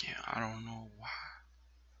working. I don't know why.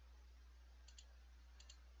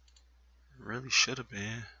 It really should have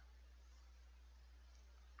been.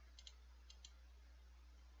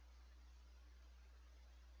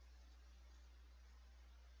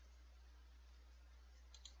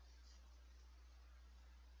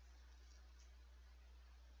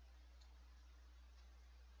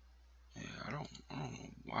 I don't know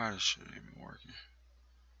why this shit ain't been working.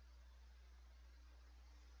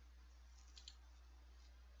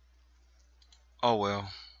 Oh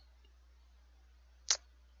well.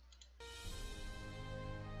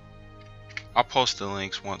 I'll post the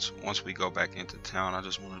links once we go back into town. I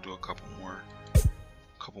just want to do a couple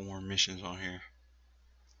more missions on here.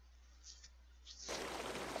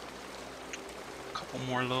 A couple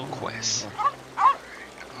more little quests.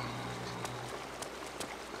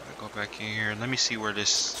 Go back in here. Let me see where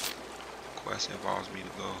this quest involves me to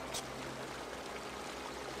go.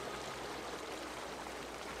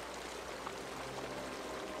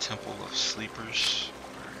 Temple of Sleepers.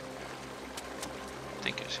 I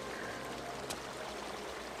think it's here.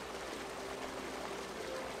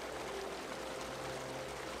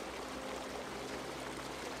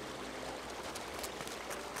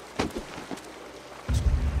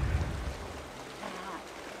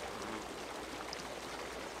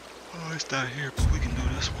 Oh, it's not here, but we can do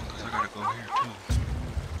this one because I gotta go here too.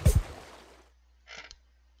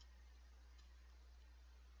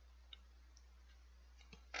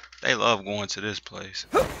 They love going to this place.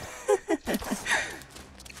 Back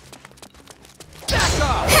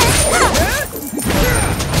off!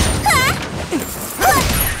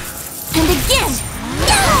 And again!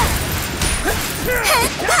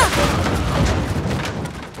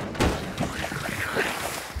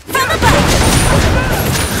 From above!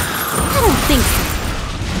 I don't think so.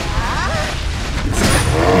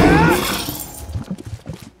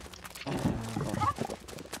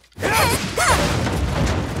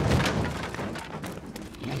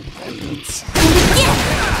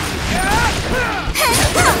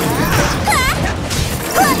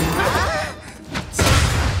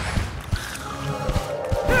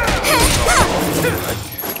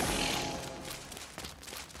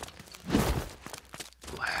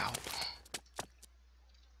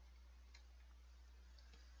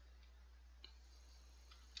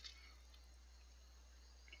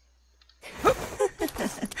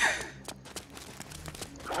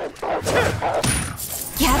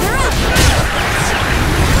 Gather up!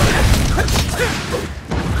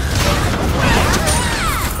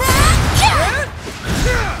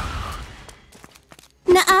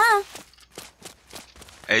 Nuh-uh.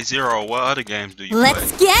 Hey Zero, what other games do you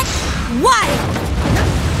Let's play? get wild!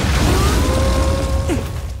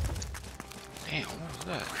 Damn, what was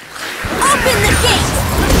that? Open the gate!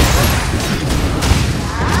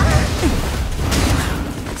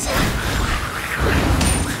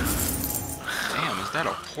 Damn, is that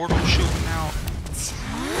a portal shooting out?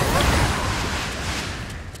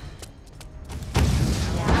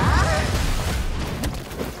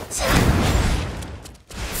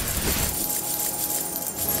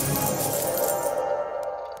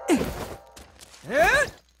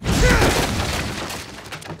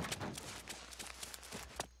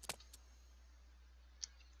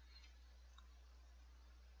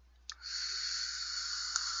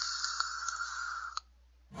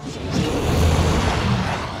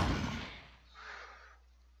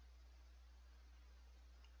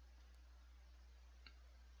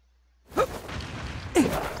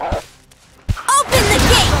 Open the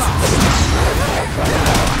gate!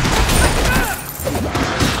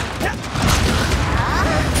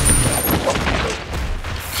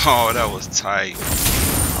 Oh, that was tight.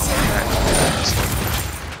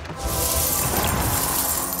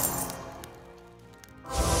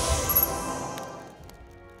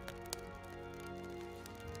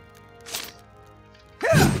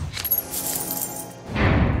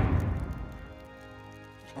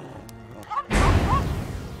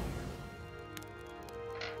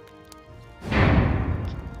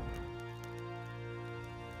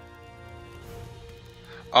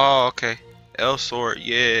 Oh, okay. L Sword,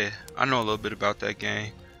 yeah, I know a little bit about that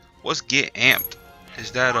game. What's Get Amped?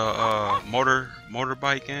 Is that a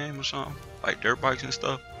motorbike game or something? Like dirt bikes and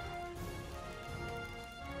stuff?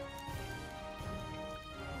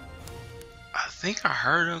 I think I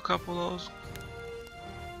heard of a couple of those.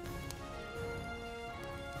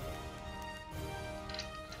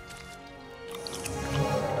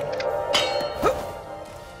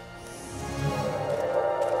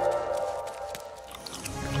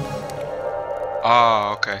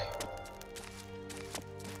 Oh, okay.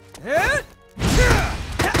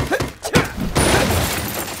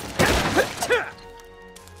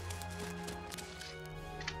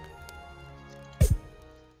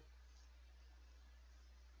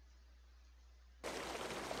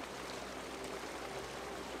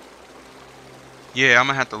 Yeah, I'm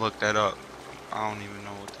gonna have to look that up. I don't even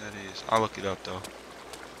know what that is. I'll look it up though.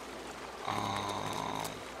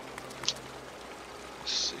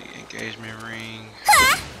 Let's see, engagement ring.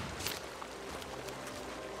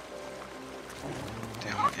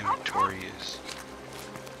 Damn, my inventory is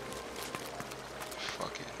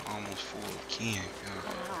fucking almost full again.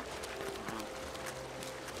 God.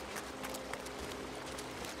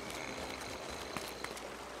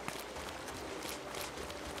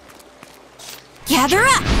 Gather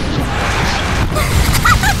up!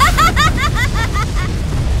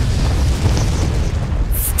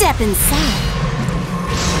 Step inside.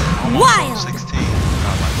 Almost Wild!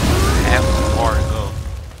 16.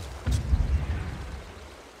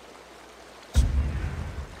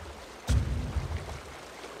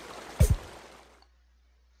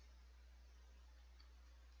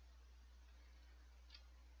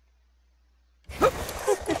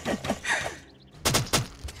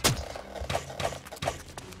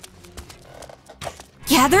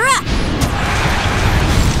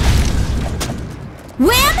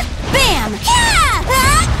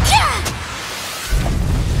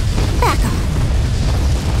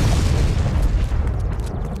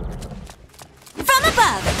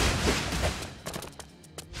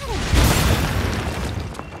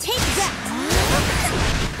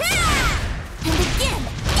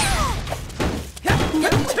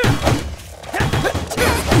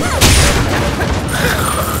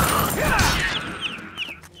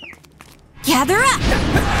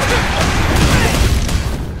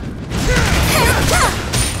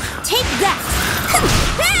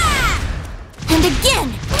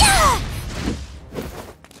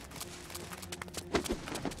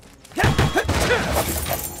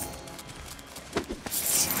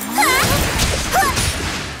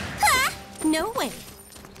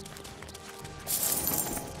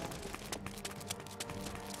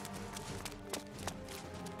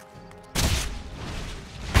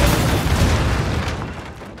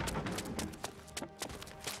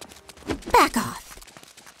 Back off.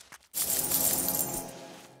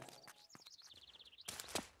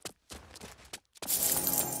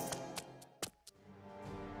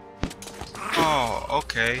 Oh,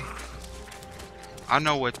 okay. I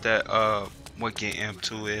know what that what Get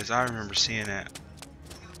M2 is. I remember seeing that.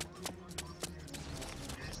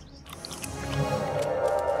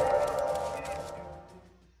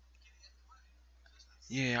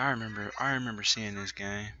 Yeah, I remember seeing this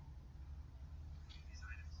game.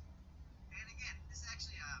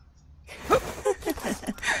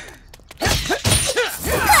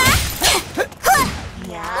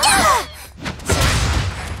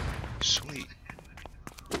 Sweet.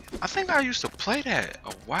 I think I used to play that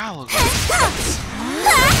a while ago.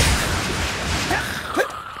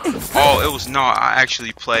 Oh, it was not. I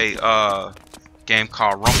actually played a game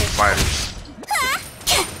called Rumble Fighters.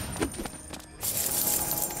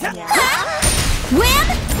 Wham!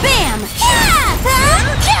 Bam! And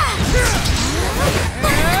again!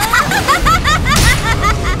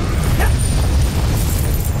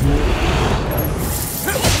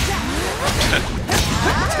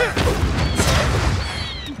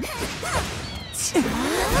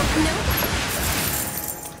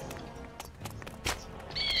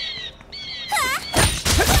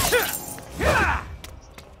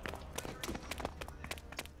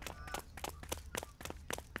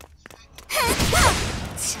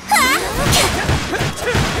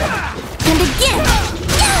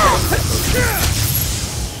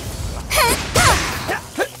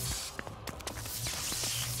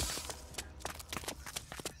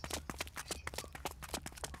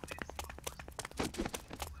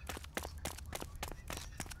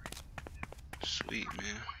 Sweet,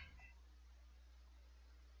 man.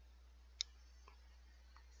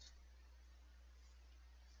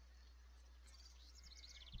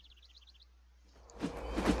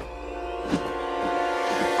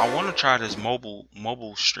 I want to try this mobile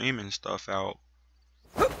streaming stuff out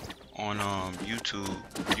on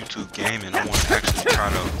YouTube gaming. I want to actually try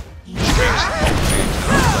to stream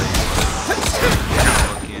some mobile games that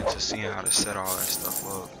I play. Look into seeing how to set all that stuff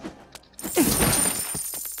up.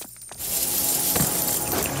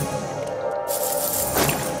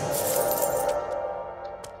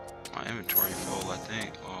 My inventory full, I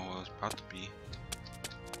think. Oh, well, it's about to be.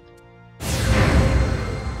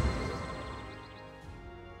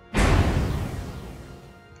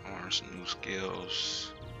 Some new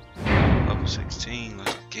skills. Level 16,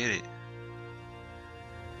 let's get it.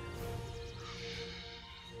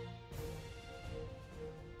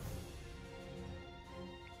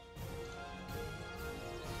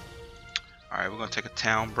 Alright, we're gonna take a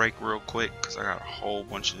town break real quick because I got a whole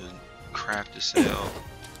bunch of crap to sell.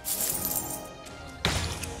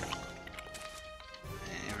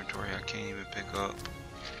 And inventory I can't even pick up.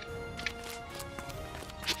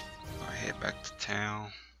 I'll head back to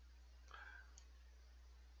town.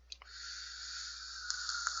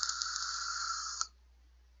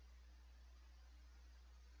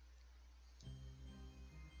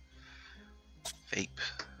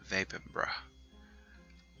 Vaping, bruh.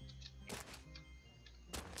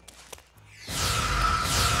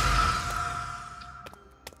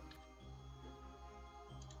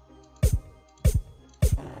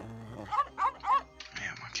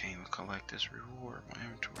 Man, I can't even collect this reward. My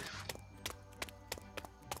inventory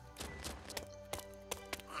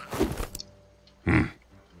full.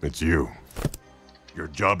 It's you. Your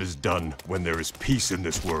job is done when there is peace in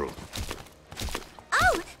this world.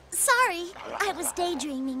 Oh, sorry. I was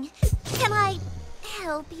daydreaming. Can I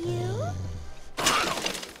help you?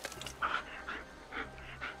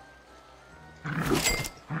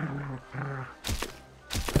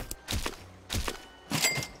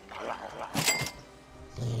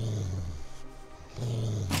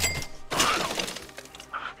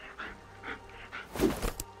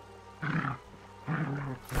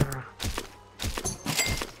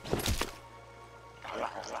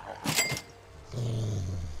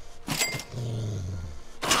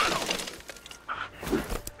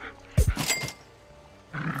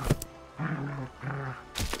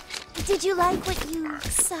 Did you like what you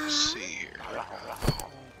saw? Let's see here. A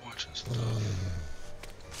whole bunch of stuff.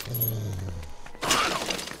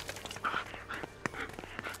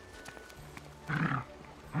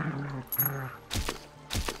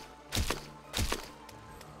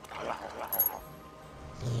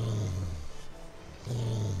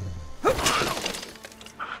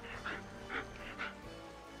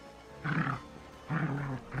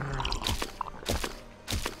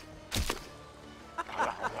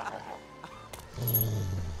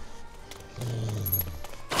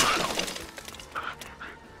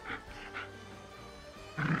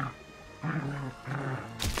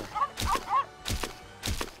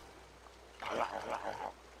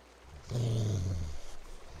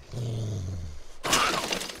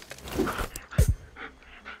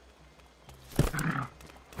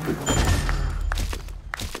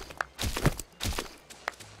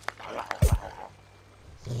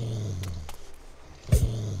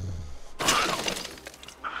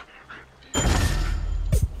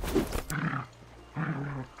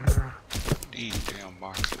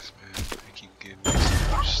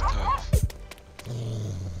 stuff.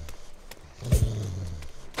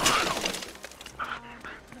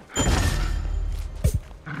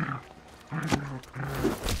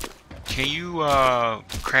 Can you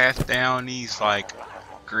craft down these like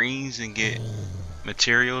greens and get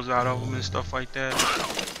materials out of them and stuff like that?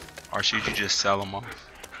 Or should you just sell them off?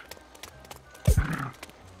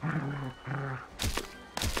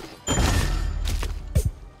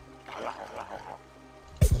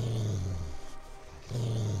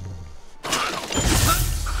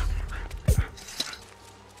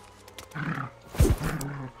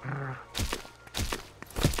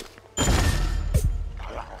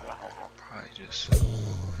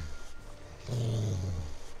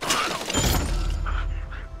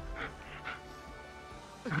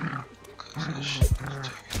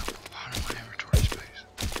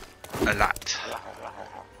 A lot.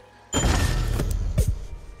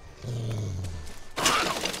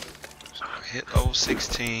 So I hit level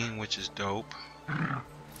 16, which is dope.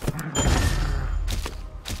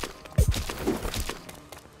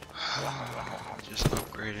 Just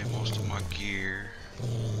upgraded most of my gear.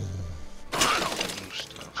 New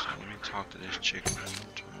stuff. So let me talk to this chick one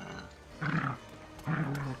more time.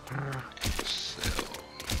 And sell.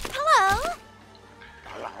 Hello?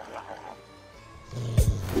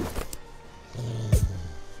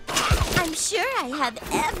 I'm sure I have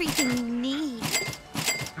everything you need.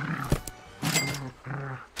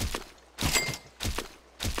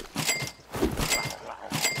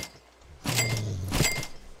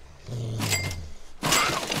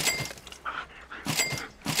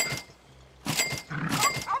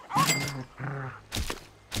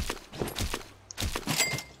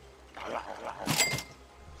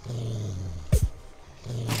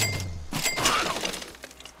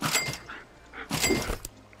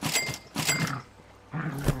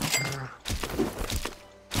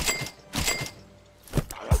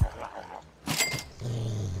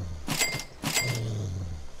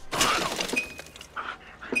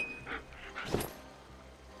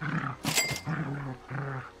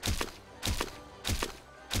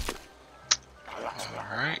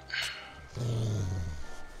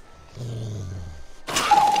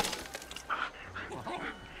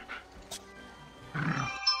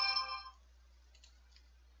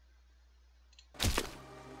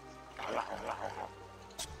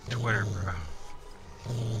 Twitter, bro.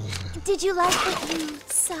 Did you like what you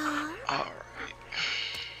saw? Alright.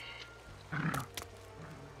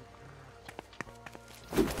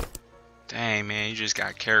 Dang, man, you just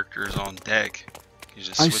got characters on deck. You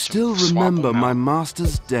just I switch still them, swap remember them my out.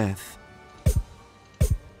 master's death.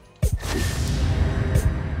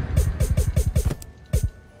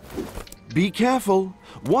 Be careful,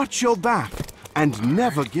 watch your back, and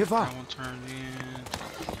never give up. That one turned in.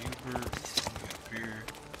 Talk to Hubert. Up here.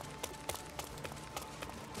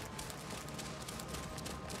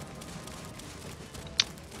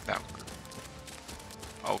 Valkyrie.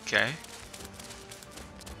 Okay.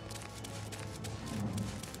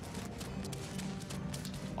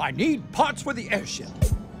 I need parts for the airship.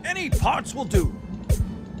 Any parts will do.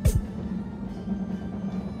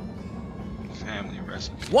 Family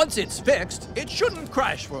recipe. Once it's fixed, it shouldn't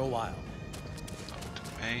crash for a while. Talk to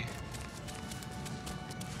May.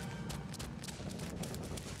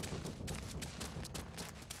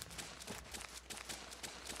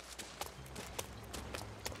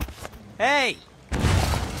 Hey!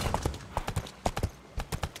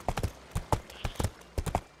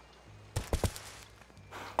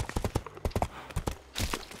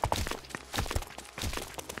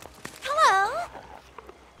 Hello?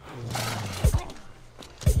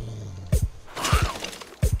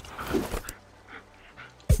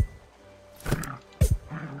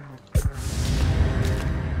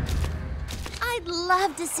 I'd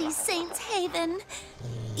love to see Saints Haven.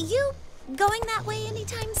 You going that way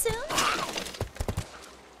anytime soon?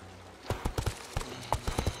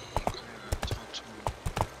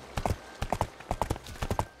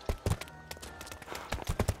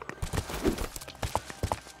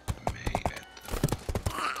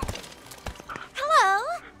 Hello?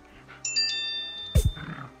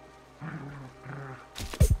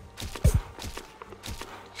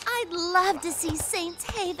 I'd love to see Saints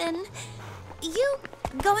Haven. You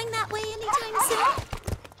going that way anytime soon?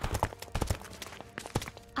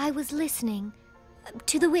 I was listening.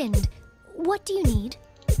 To the wind. What do you need?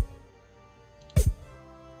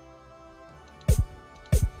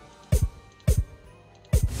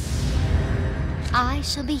 I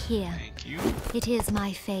shall be here. Thank you. It is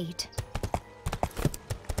my fate.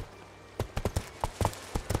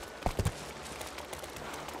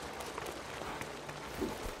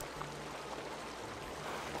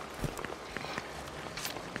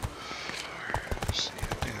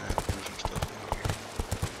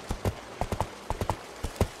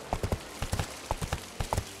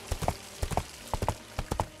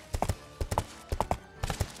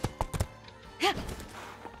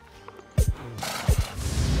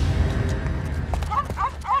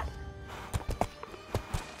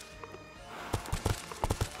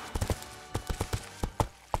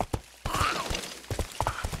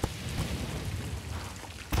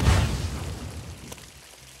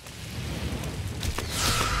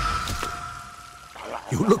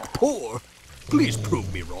 You look poor. Please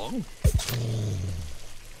prove me wrong.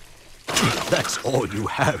 If that's all you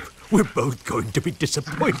have, we're both going to be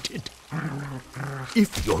disappointed.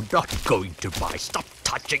 If you're not going to buy, stop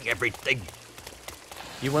touching everything.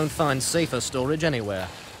 You won't find safer storage anywhere.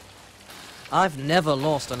 I've never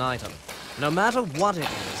lost an item. No matter what it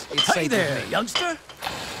is, it's Hey safe there, with me. youngster.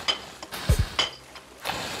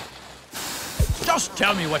 Just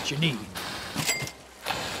tell me what you need.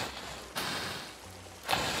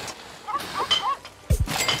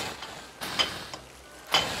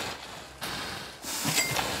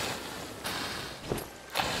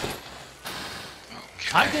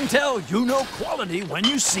 I can tell you know quality when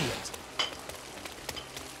you see it.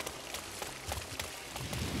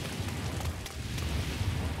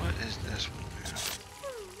 What is this one, man?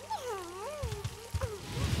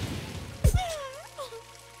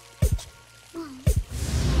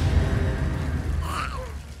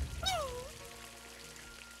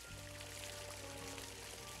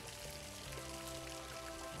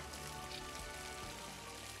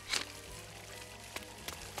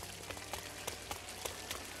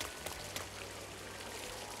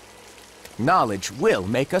 Knowledge will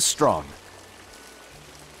make us strong.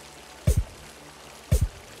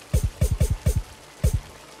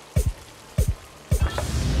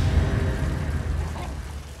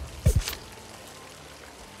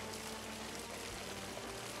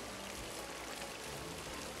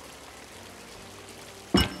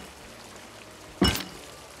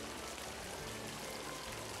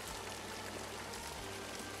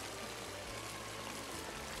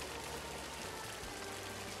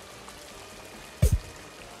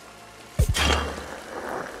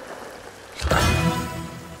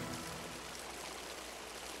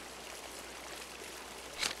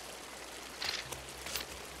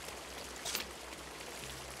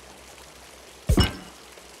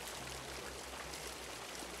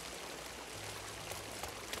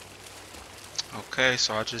 Okay,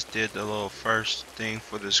 so I just did the little first thing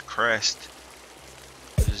for this crest.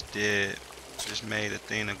 Just made a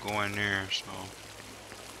thing to go in there, so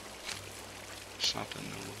something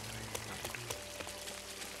new.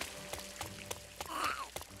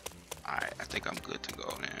 Alright, I think I'm good to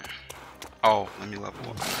go now. Oh, let me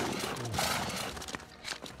level up.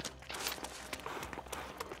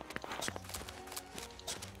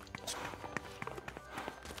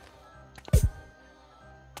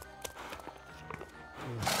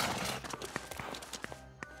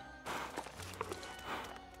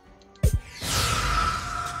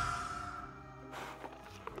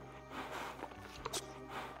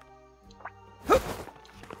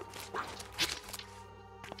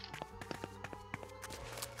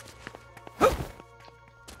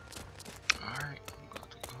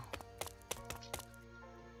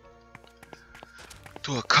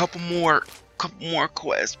 Do a couple more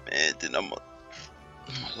quests, man. Then I'm gonna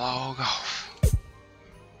log off.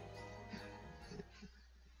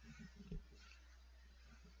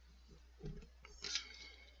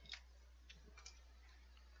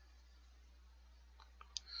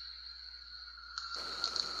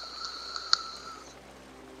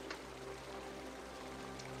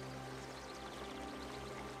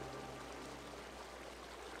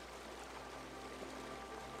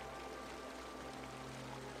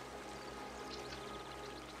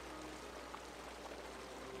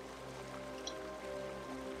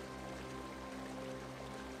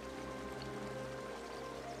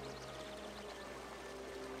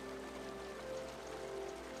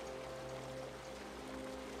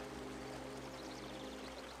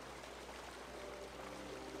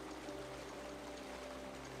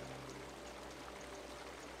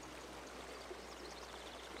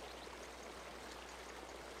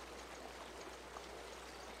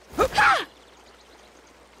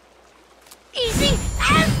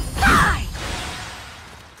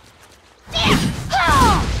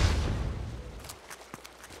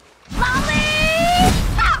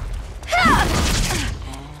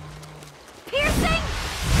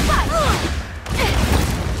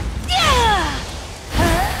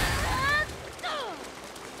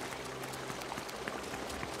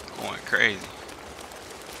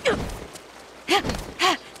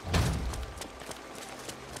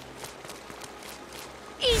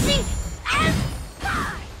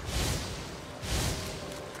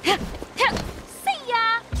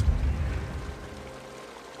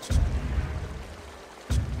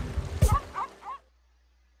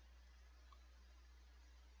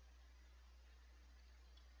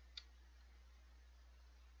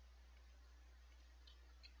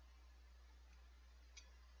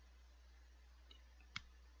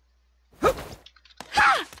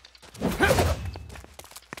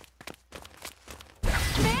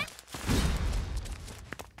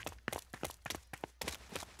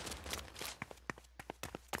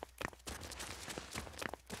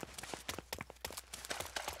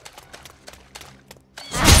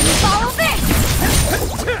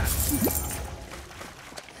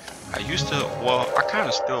 kind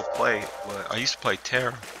of still play, but I used to play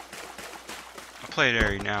Terra. I play it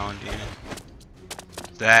every now and then.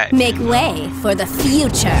 That Make way for the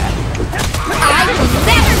future. I will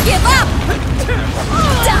never give up!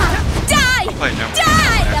 Die! I play number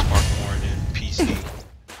Die! more than PC.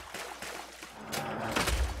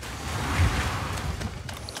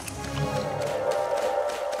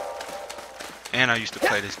 And I used to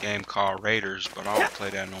play this game called Raiders, but I don't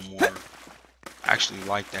play that no more. I actually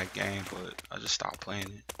like that game, but I just stopped playing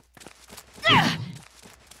it.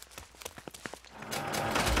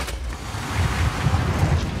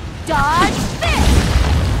 Dodge this!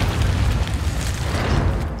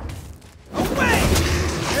 Away!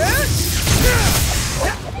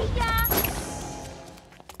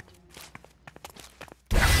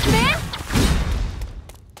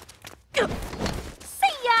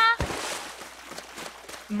 See ya!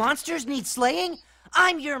 Monsters need slaying?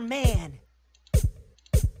 I'm your man.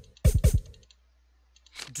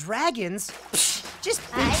 Dragons? Psh, just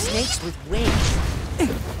big snakes with wings.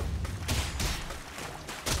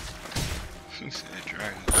 He said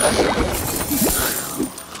dragon.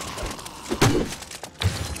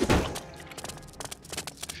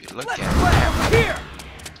 If you look at it. Here!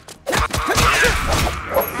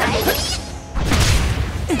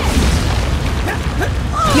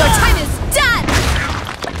 Your time is done!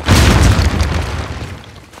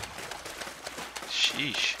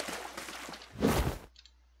 Sheesh.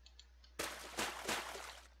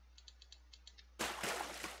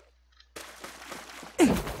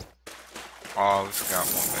 Oh, we forgot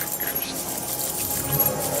one back here.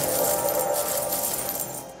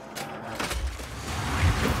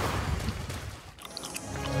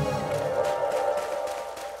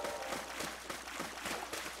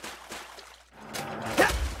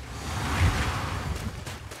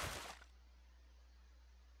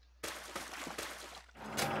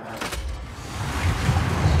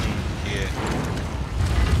 Yeah.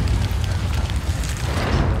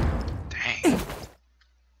 Dang.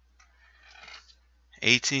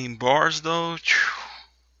 18 bars though.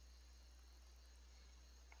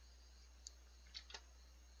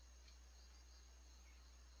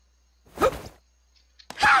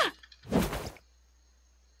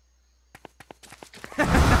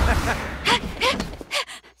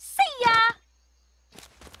 See ya!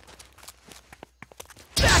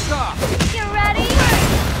 Back off! You ready?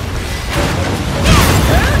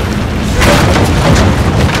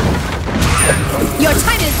 Your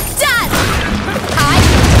time is done! I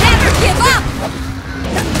will never give up!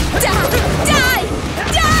 Die! Die!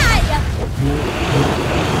 Die!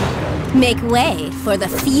 Make way for the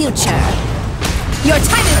future. Your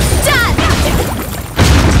time is done!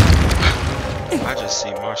 I just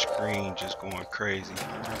see my screen just going crazy.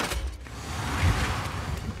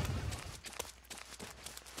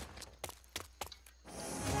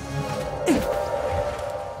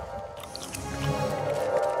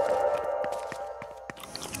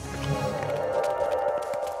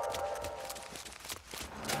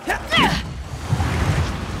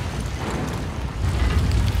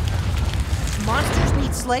 Monsters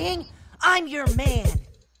need slaying? I'm your man.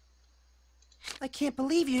 I can't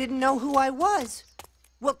believe you didn't know who I was.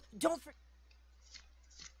 Well, don't forget.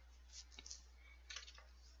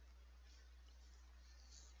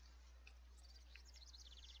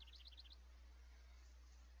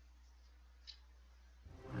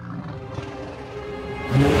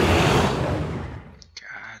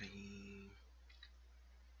 Got him.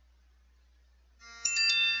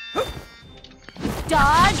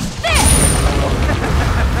 Dodge this!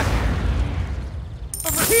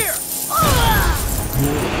 Over here!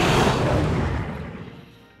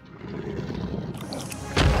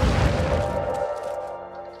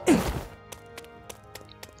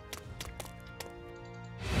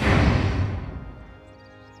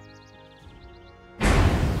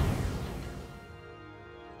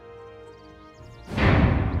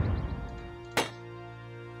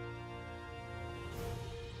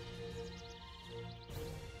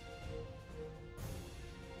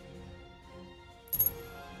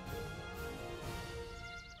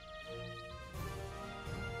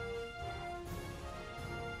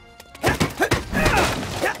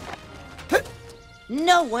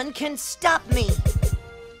 No one can stop me.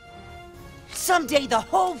 Someday the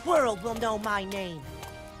whole world will know my name.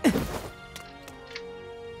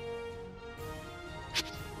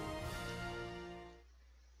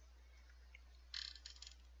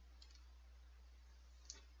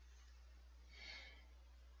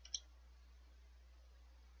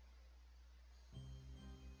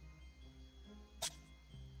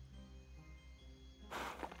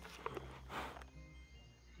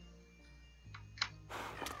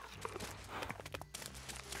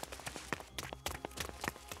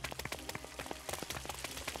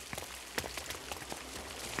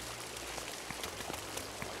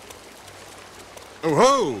 Oh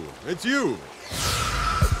ho! It's you!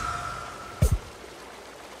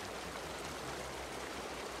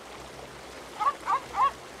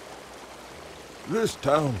 This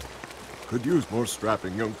town could use more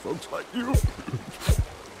strapping young folks like you.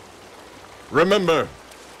 Remember,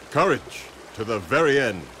 courage to the very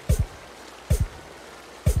end.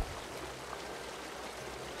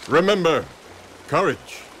 Remember,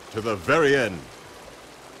 courage to the very end.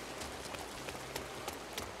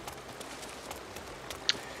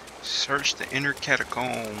 Search the inner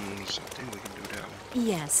catacombs. I think we can do that one.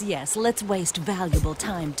 Yes, yes, let's waste valuable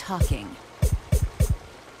time talking.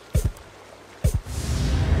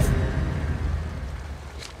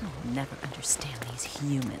 I'll never understand these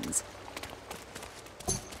humans.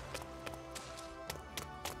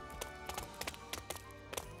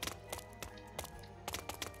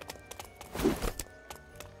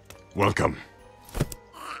 Welcome.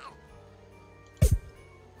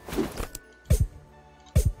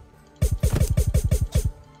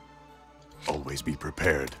 Always be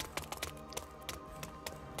prepared.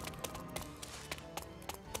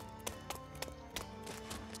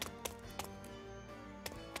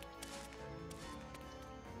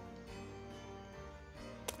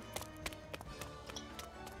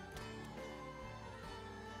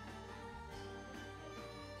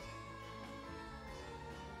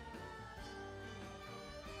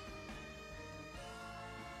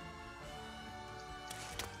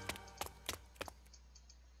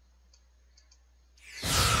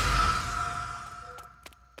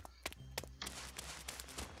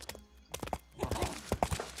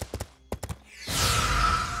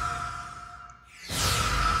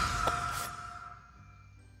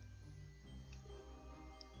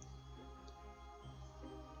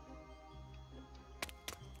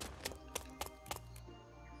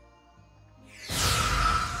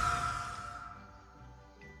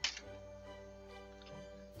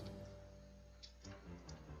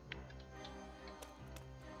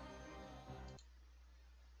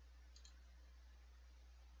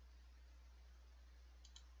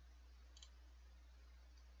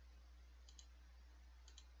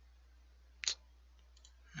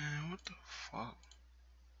 Man, what the fuck?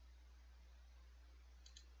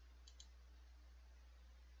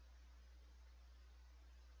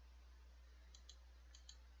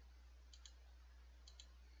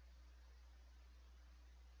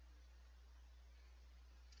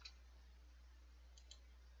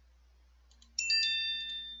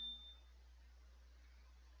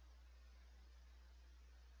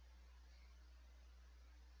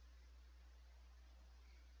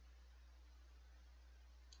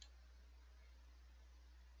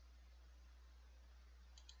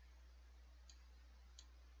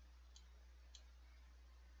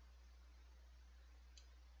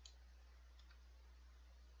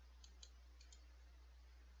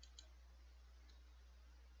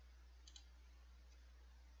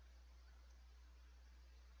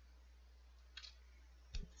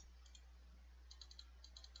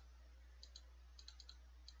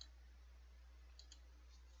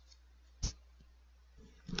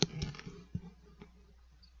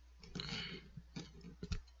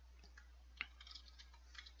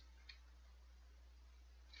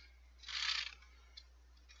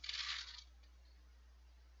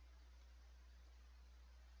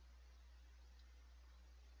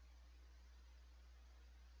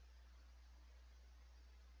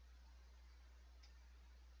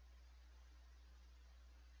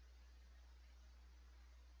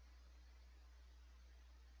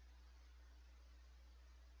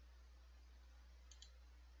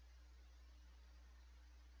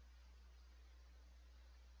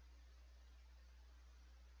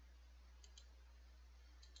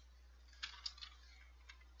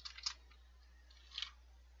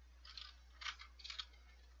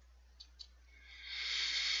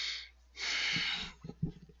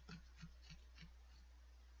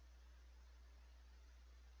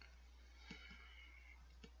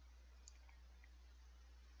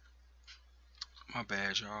 My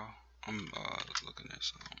bad, y'all. I'm looking at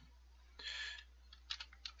something.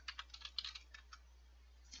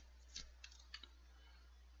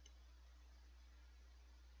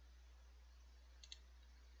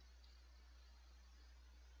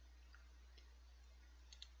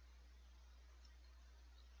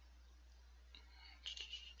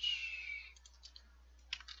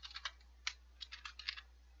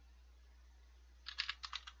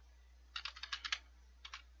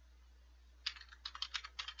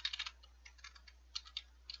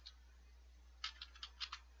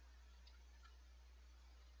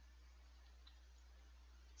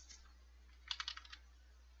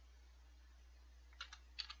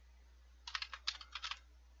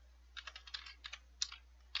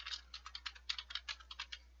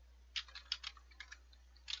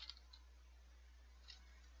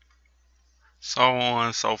 So on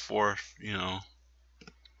and so forth, you know.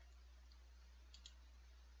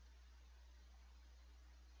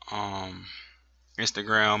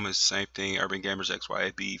 Instagram is the same thing,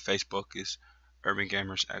 UrbanGamersXYAB. Facebook is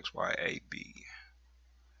UrbanGamersXYAB.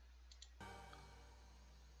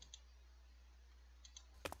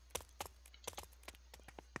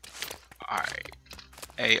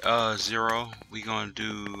 Alright. Zero. We gonna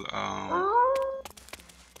do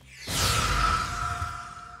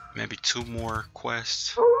maybe 2 more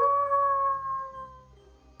quests.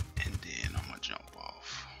 And then I'm gonna jump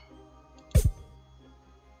off.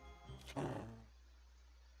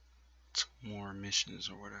 2 more missions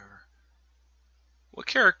or whatever. What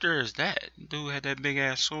character is that? Dude had that big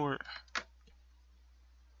ass sword.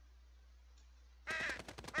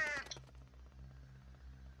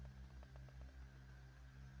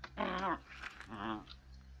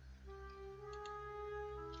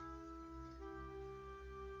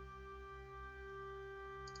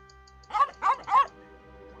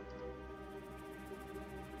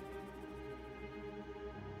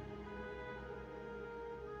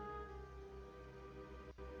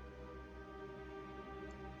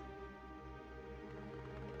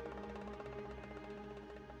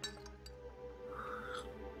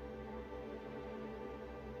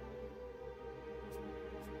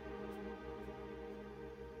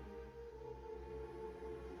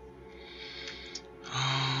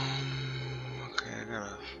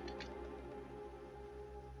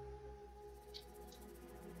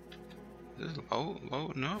 This is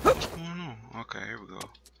loading up. What's going on? Okay, here we go.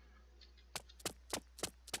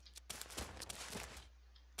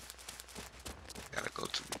 Gotta go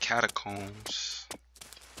to the catacombs,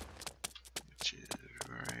 which is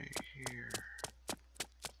right here.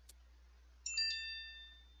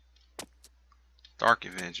 Dark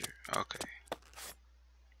Avenger. Okay.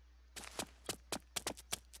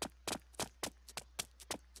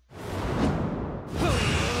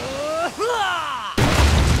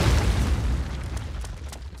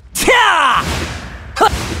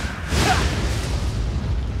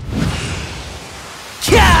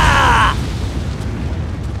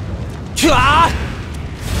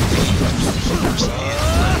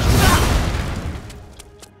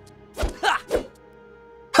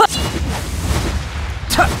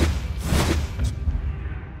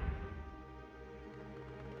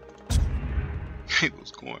 It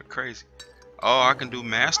was going crazy. Oh, I can do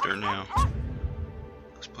master now.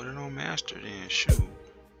 Let's put it on master then. Shoot.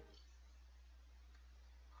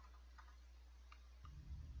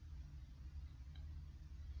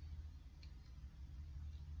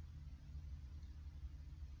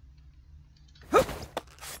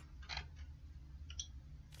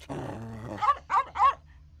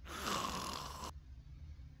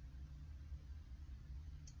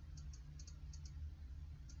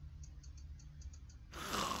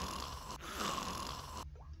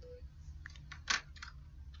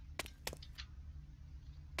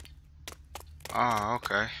 Ah,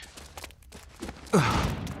 okay.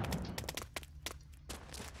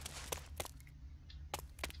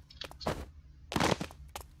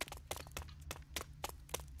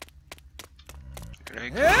 There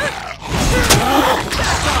you go.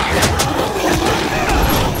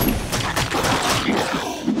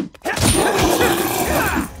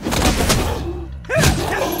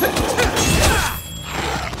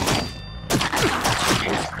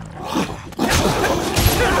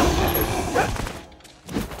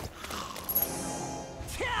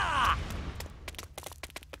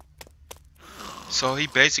 So he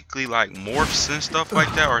basically like morphs and stuff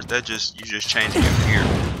like that, or is that just you just changing your gear?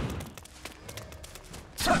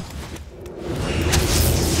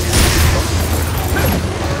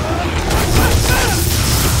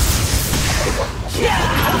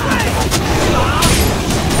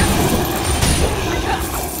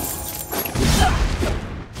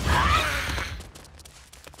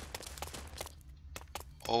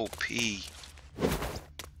 OP.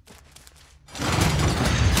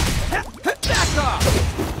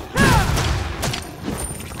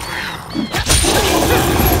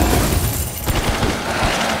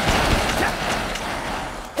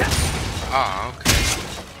 Ah, okay.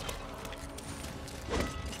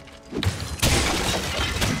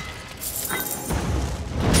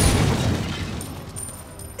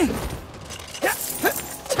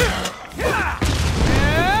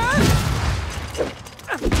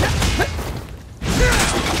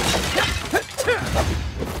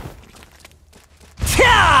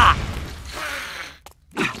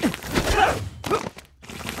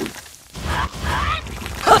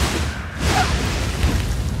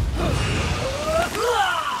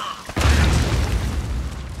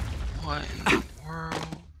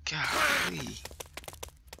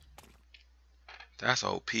 That's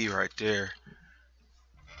OP right there.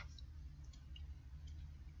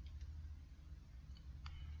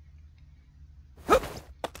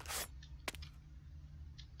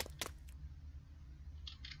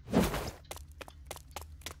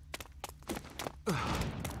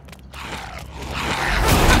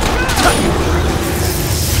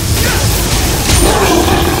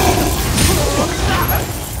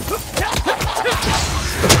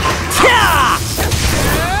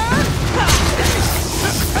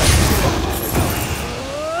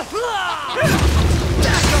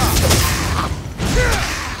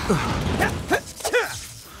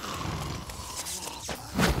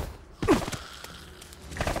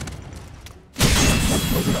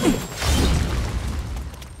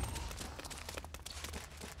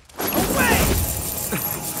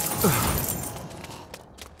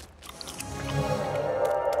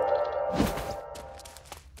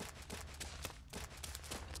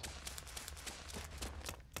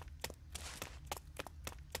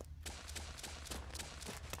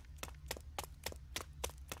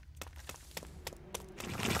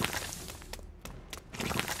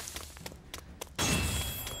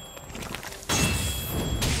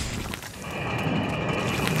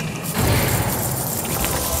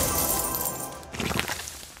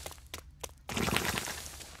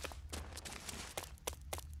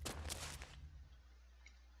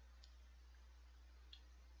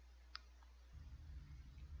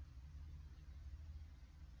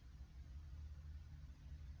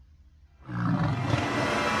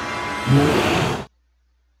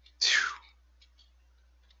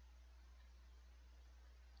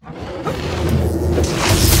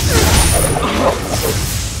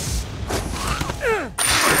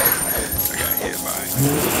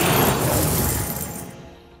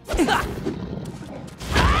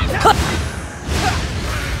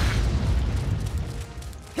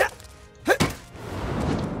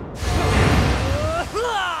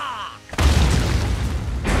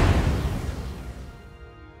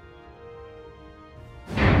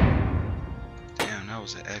 That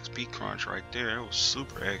was an XP crunch right there. It was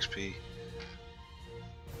super XP.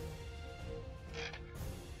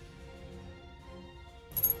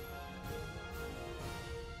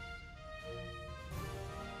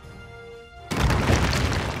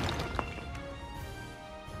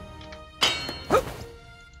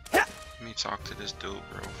 Let me talk to this dude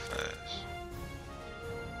real fast.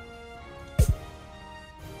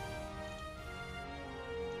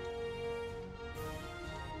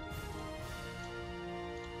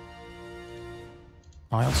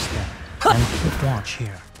 I'll stand and keep watch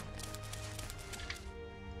here.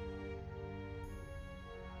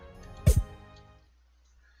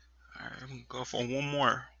 Alright, I'm gonna go for one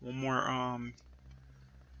more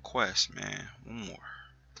quest, man. One more.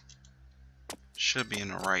 Should be in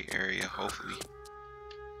the right area, hopefully.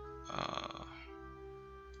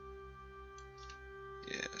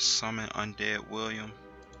 Yeah, summon Undead William.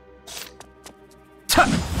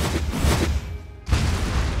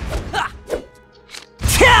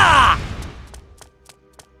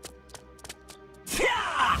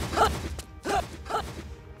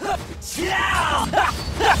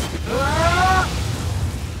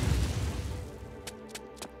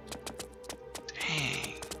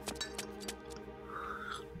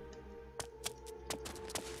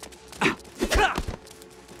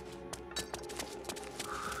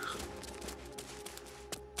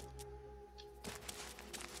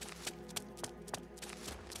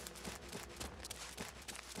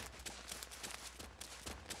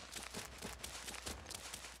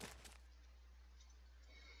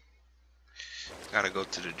 Gotta go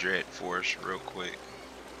to the Dread Forest real quick.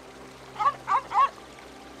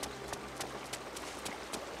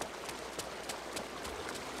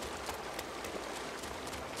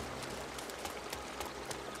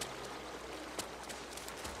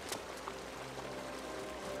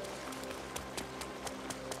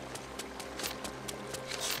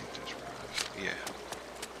 Yeah.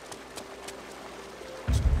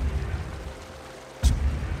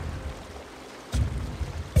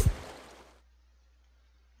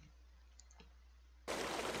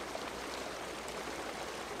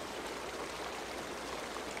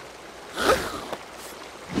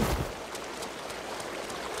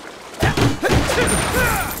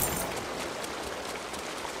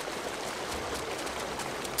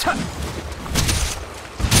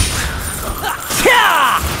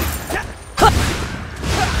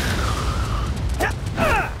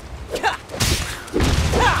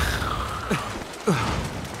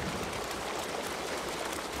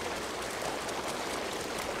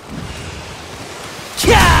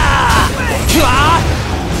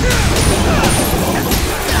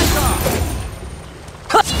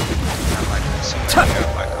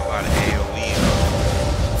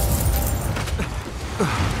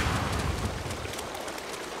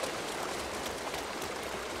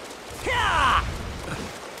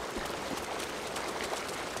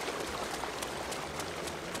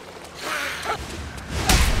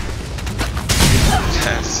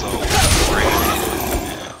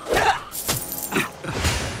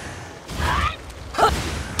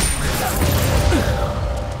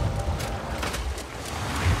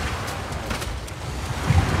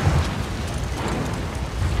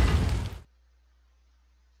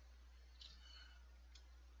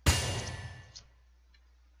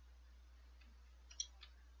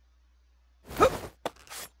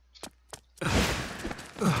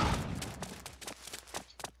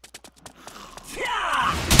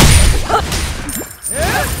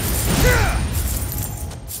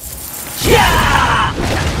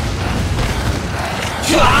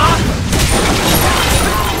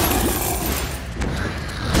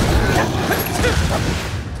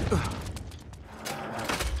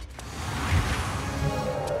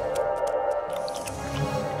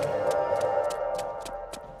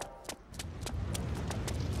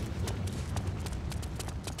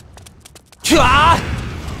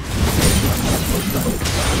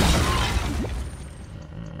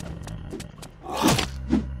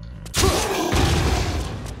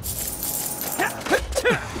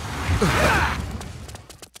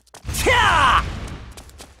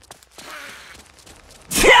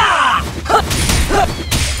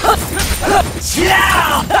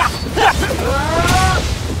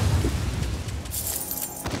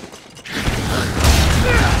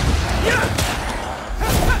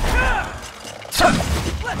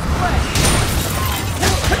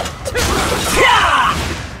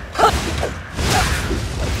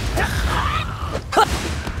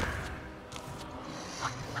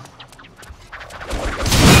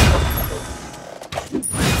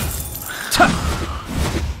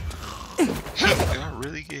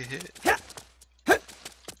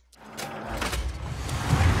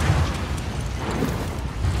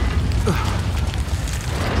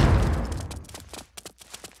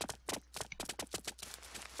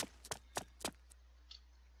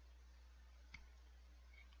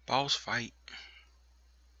 Boss fight.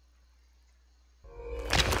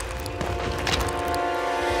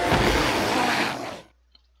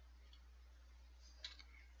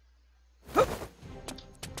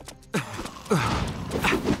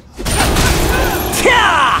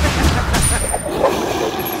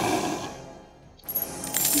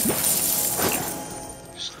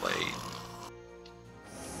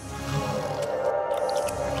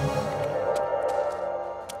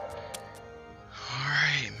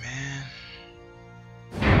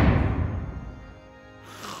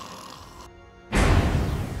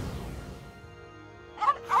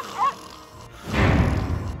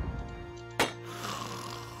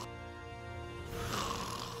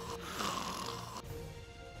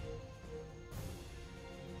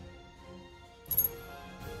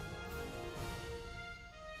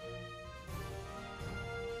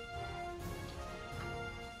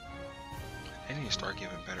 They need to start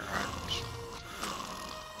giving better items.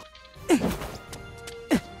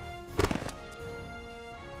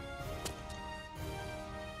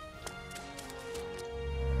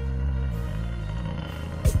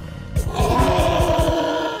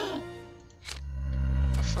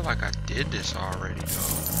 I feel like I did this already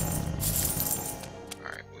though.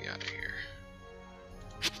 Alright, we out of here.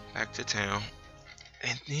 Back to town.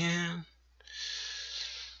 And then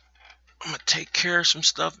I'm gonna take care of some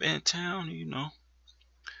stuff in town, you know.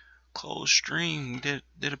 Close stream. Did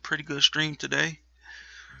a pretty good stream today.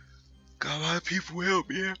 Got a lot of people help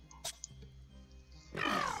me out. A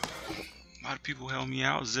lot of people helped me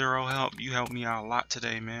out. Zero help. You helped me out a lot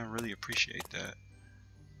today, man. Really appreciate that.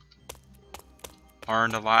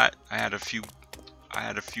 Learned a lot. I had a few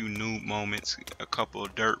noob moments, a couple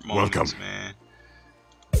of dirt moments, man.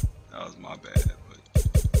 That was my bad, but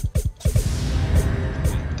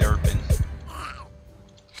derping.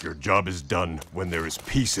 Your job is done when there is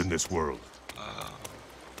peace in this world.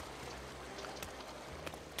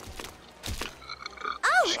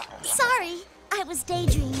 Oh, sorry. I was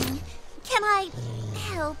daydreaming. Can I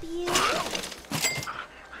help you?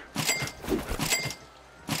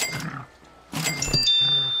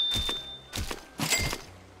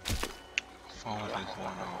 Phone been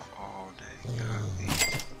going off all day. Golly.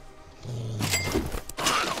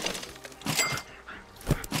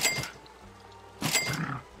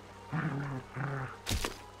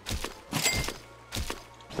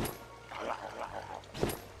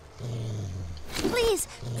 Please,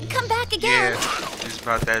 come back again. Yeah, it's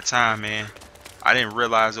about that time, man. I didn't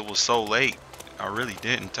realize it was so late. I really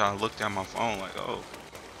didn't until I looked at my phone like, oh,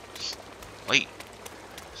 it's late.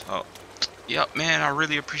 So, yep, man, I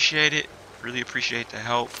really appreciate it. Really appreciate the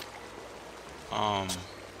help. Yeah,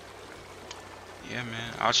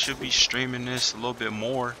 man, I should be streaming this a little bit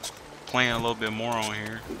more, playing a little bit more on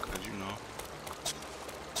here, because, you know,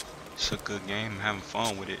 it's a good game. I'm having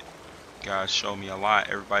fun with it. You guys showed me a lot.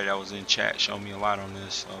 Everybody that was in chat showed me a lot on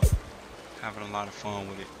this, so having a lot of fun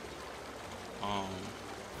with it.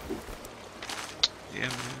 Yeah,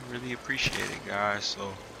 man, really appreciate it, guys.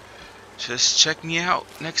 So just check me out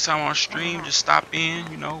next time on stream. Just stop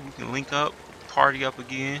in, you know, we can link up, party up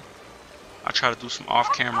again. I try to do some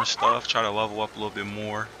off-camera stuff, try to level up a little bit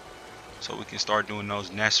more, so we can start doing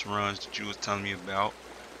those nest runs that you was telling me about.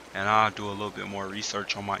 And I'll do a little bit more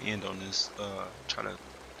research on my end on this. Try to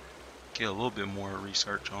get a little bit more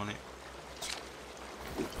research on it,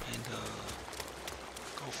 and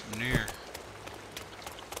go from there.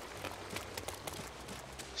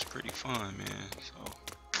 It's pretty fun, man. So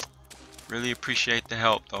really appreciate the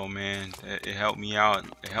help though, man. It helped me out.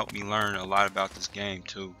 It helped me learn a lot about this game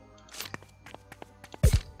too.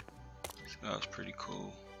 So that was pretty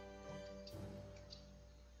cool.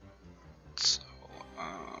 So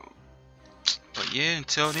but yeah,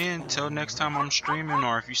 until then, until next time I'm streaming,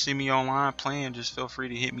 or if you see me online playing, just feel free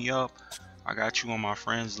to hit me up. I got you on my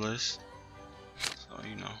friends list. So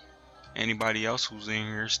you know, anybody else who's in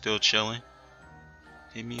here still chilling,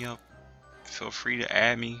 hit me up. Feel free to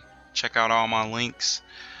add me. Check out all my links.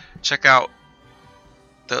 Check out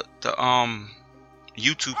the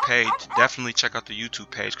YouTube page. Definitely check out the YouTube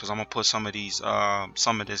page, because I'm gonna put some of this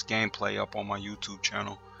gameplay up on my YouTube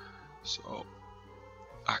channel, so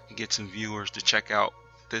I can get some viewers to check out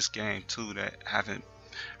this game too that haven't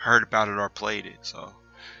heard about it or played it. So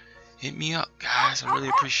hit me up, guys. I really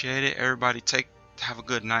appreciate it. Everybody have a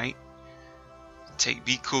good night.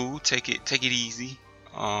 Be cool. Take it easy.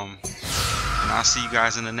 And I'll see you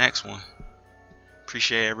guys in the next one.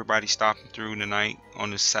 Appreciate everybody stopping through tonight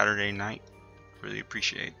on this Saturday night. Really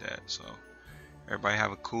appreciate that. So everybody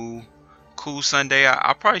have a cool Sunday.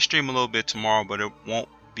 I'll probably stream a little bit tomorrow, but it won't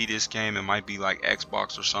be this game. It might be like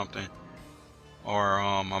Xbox or something, or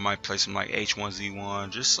I might play some like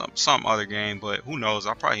H1Z1, just some other game. But who knows?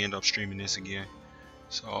 I'll probably end up streaming this again.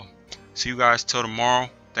 So see you guys till tomorrow.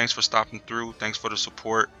 Thanks for stopping through. Thanks for the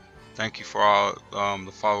support. Thank you for all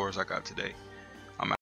the followers I got today.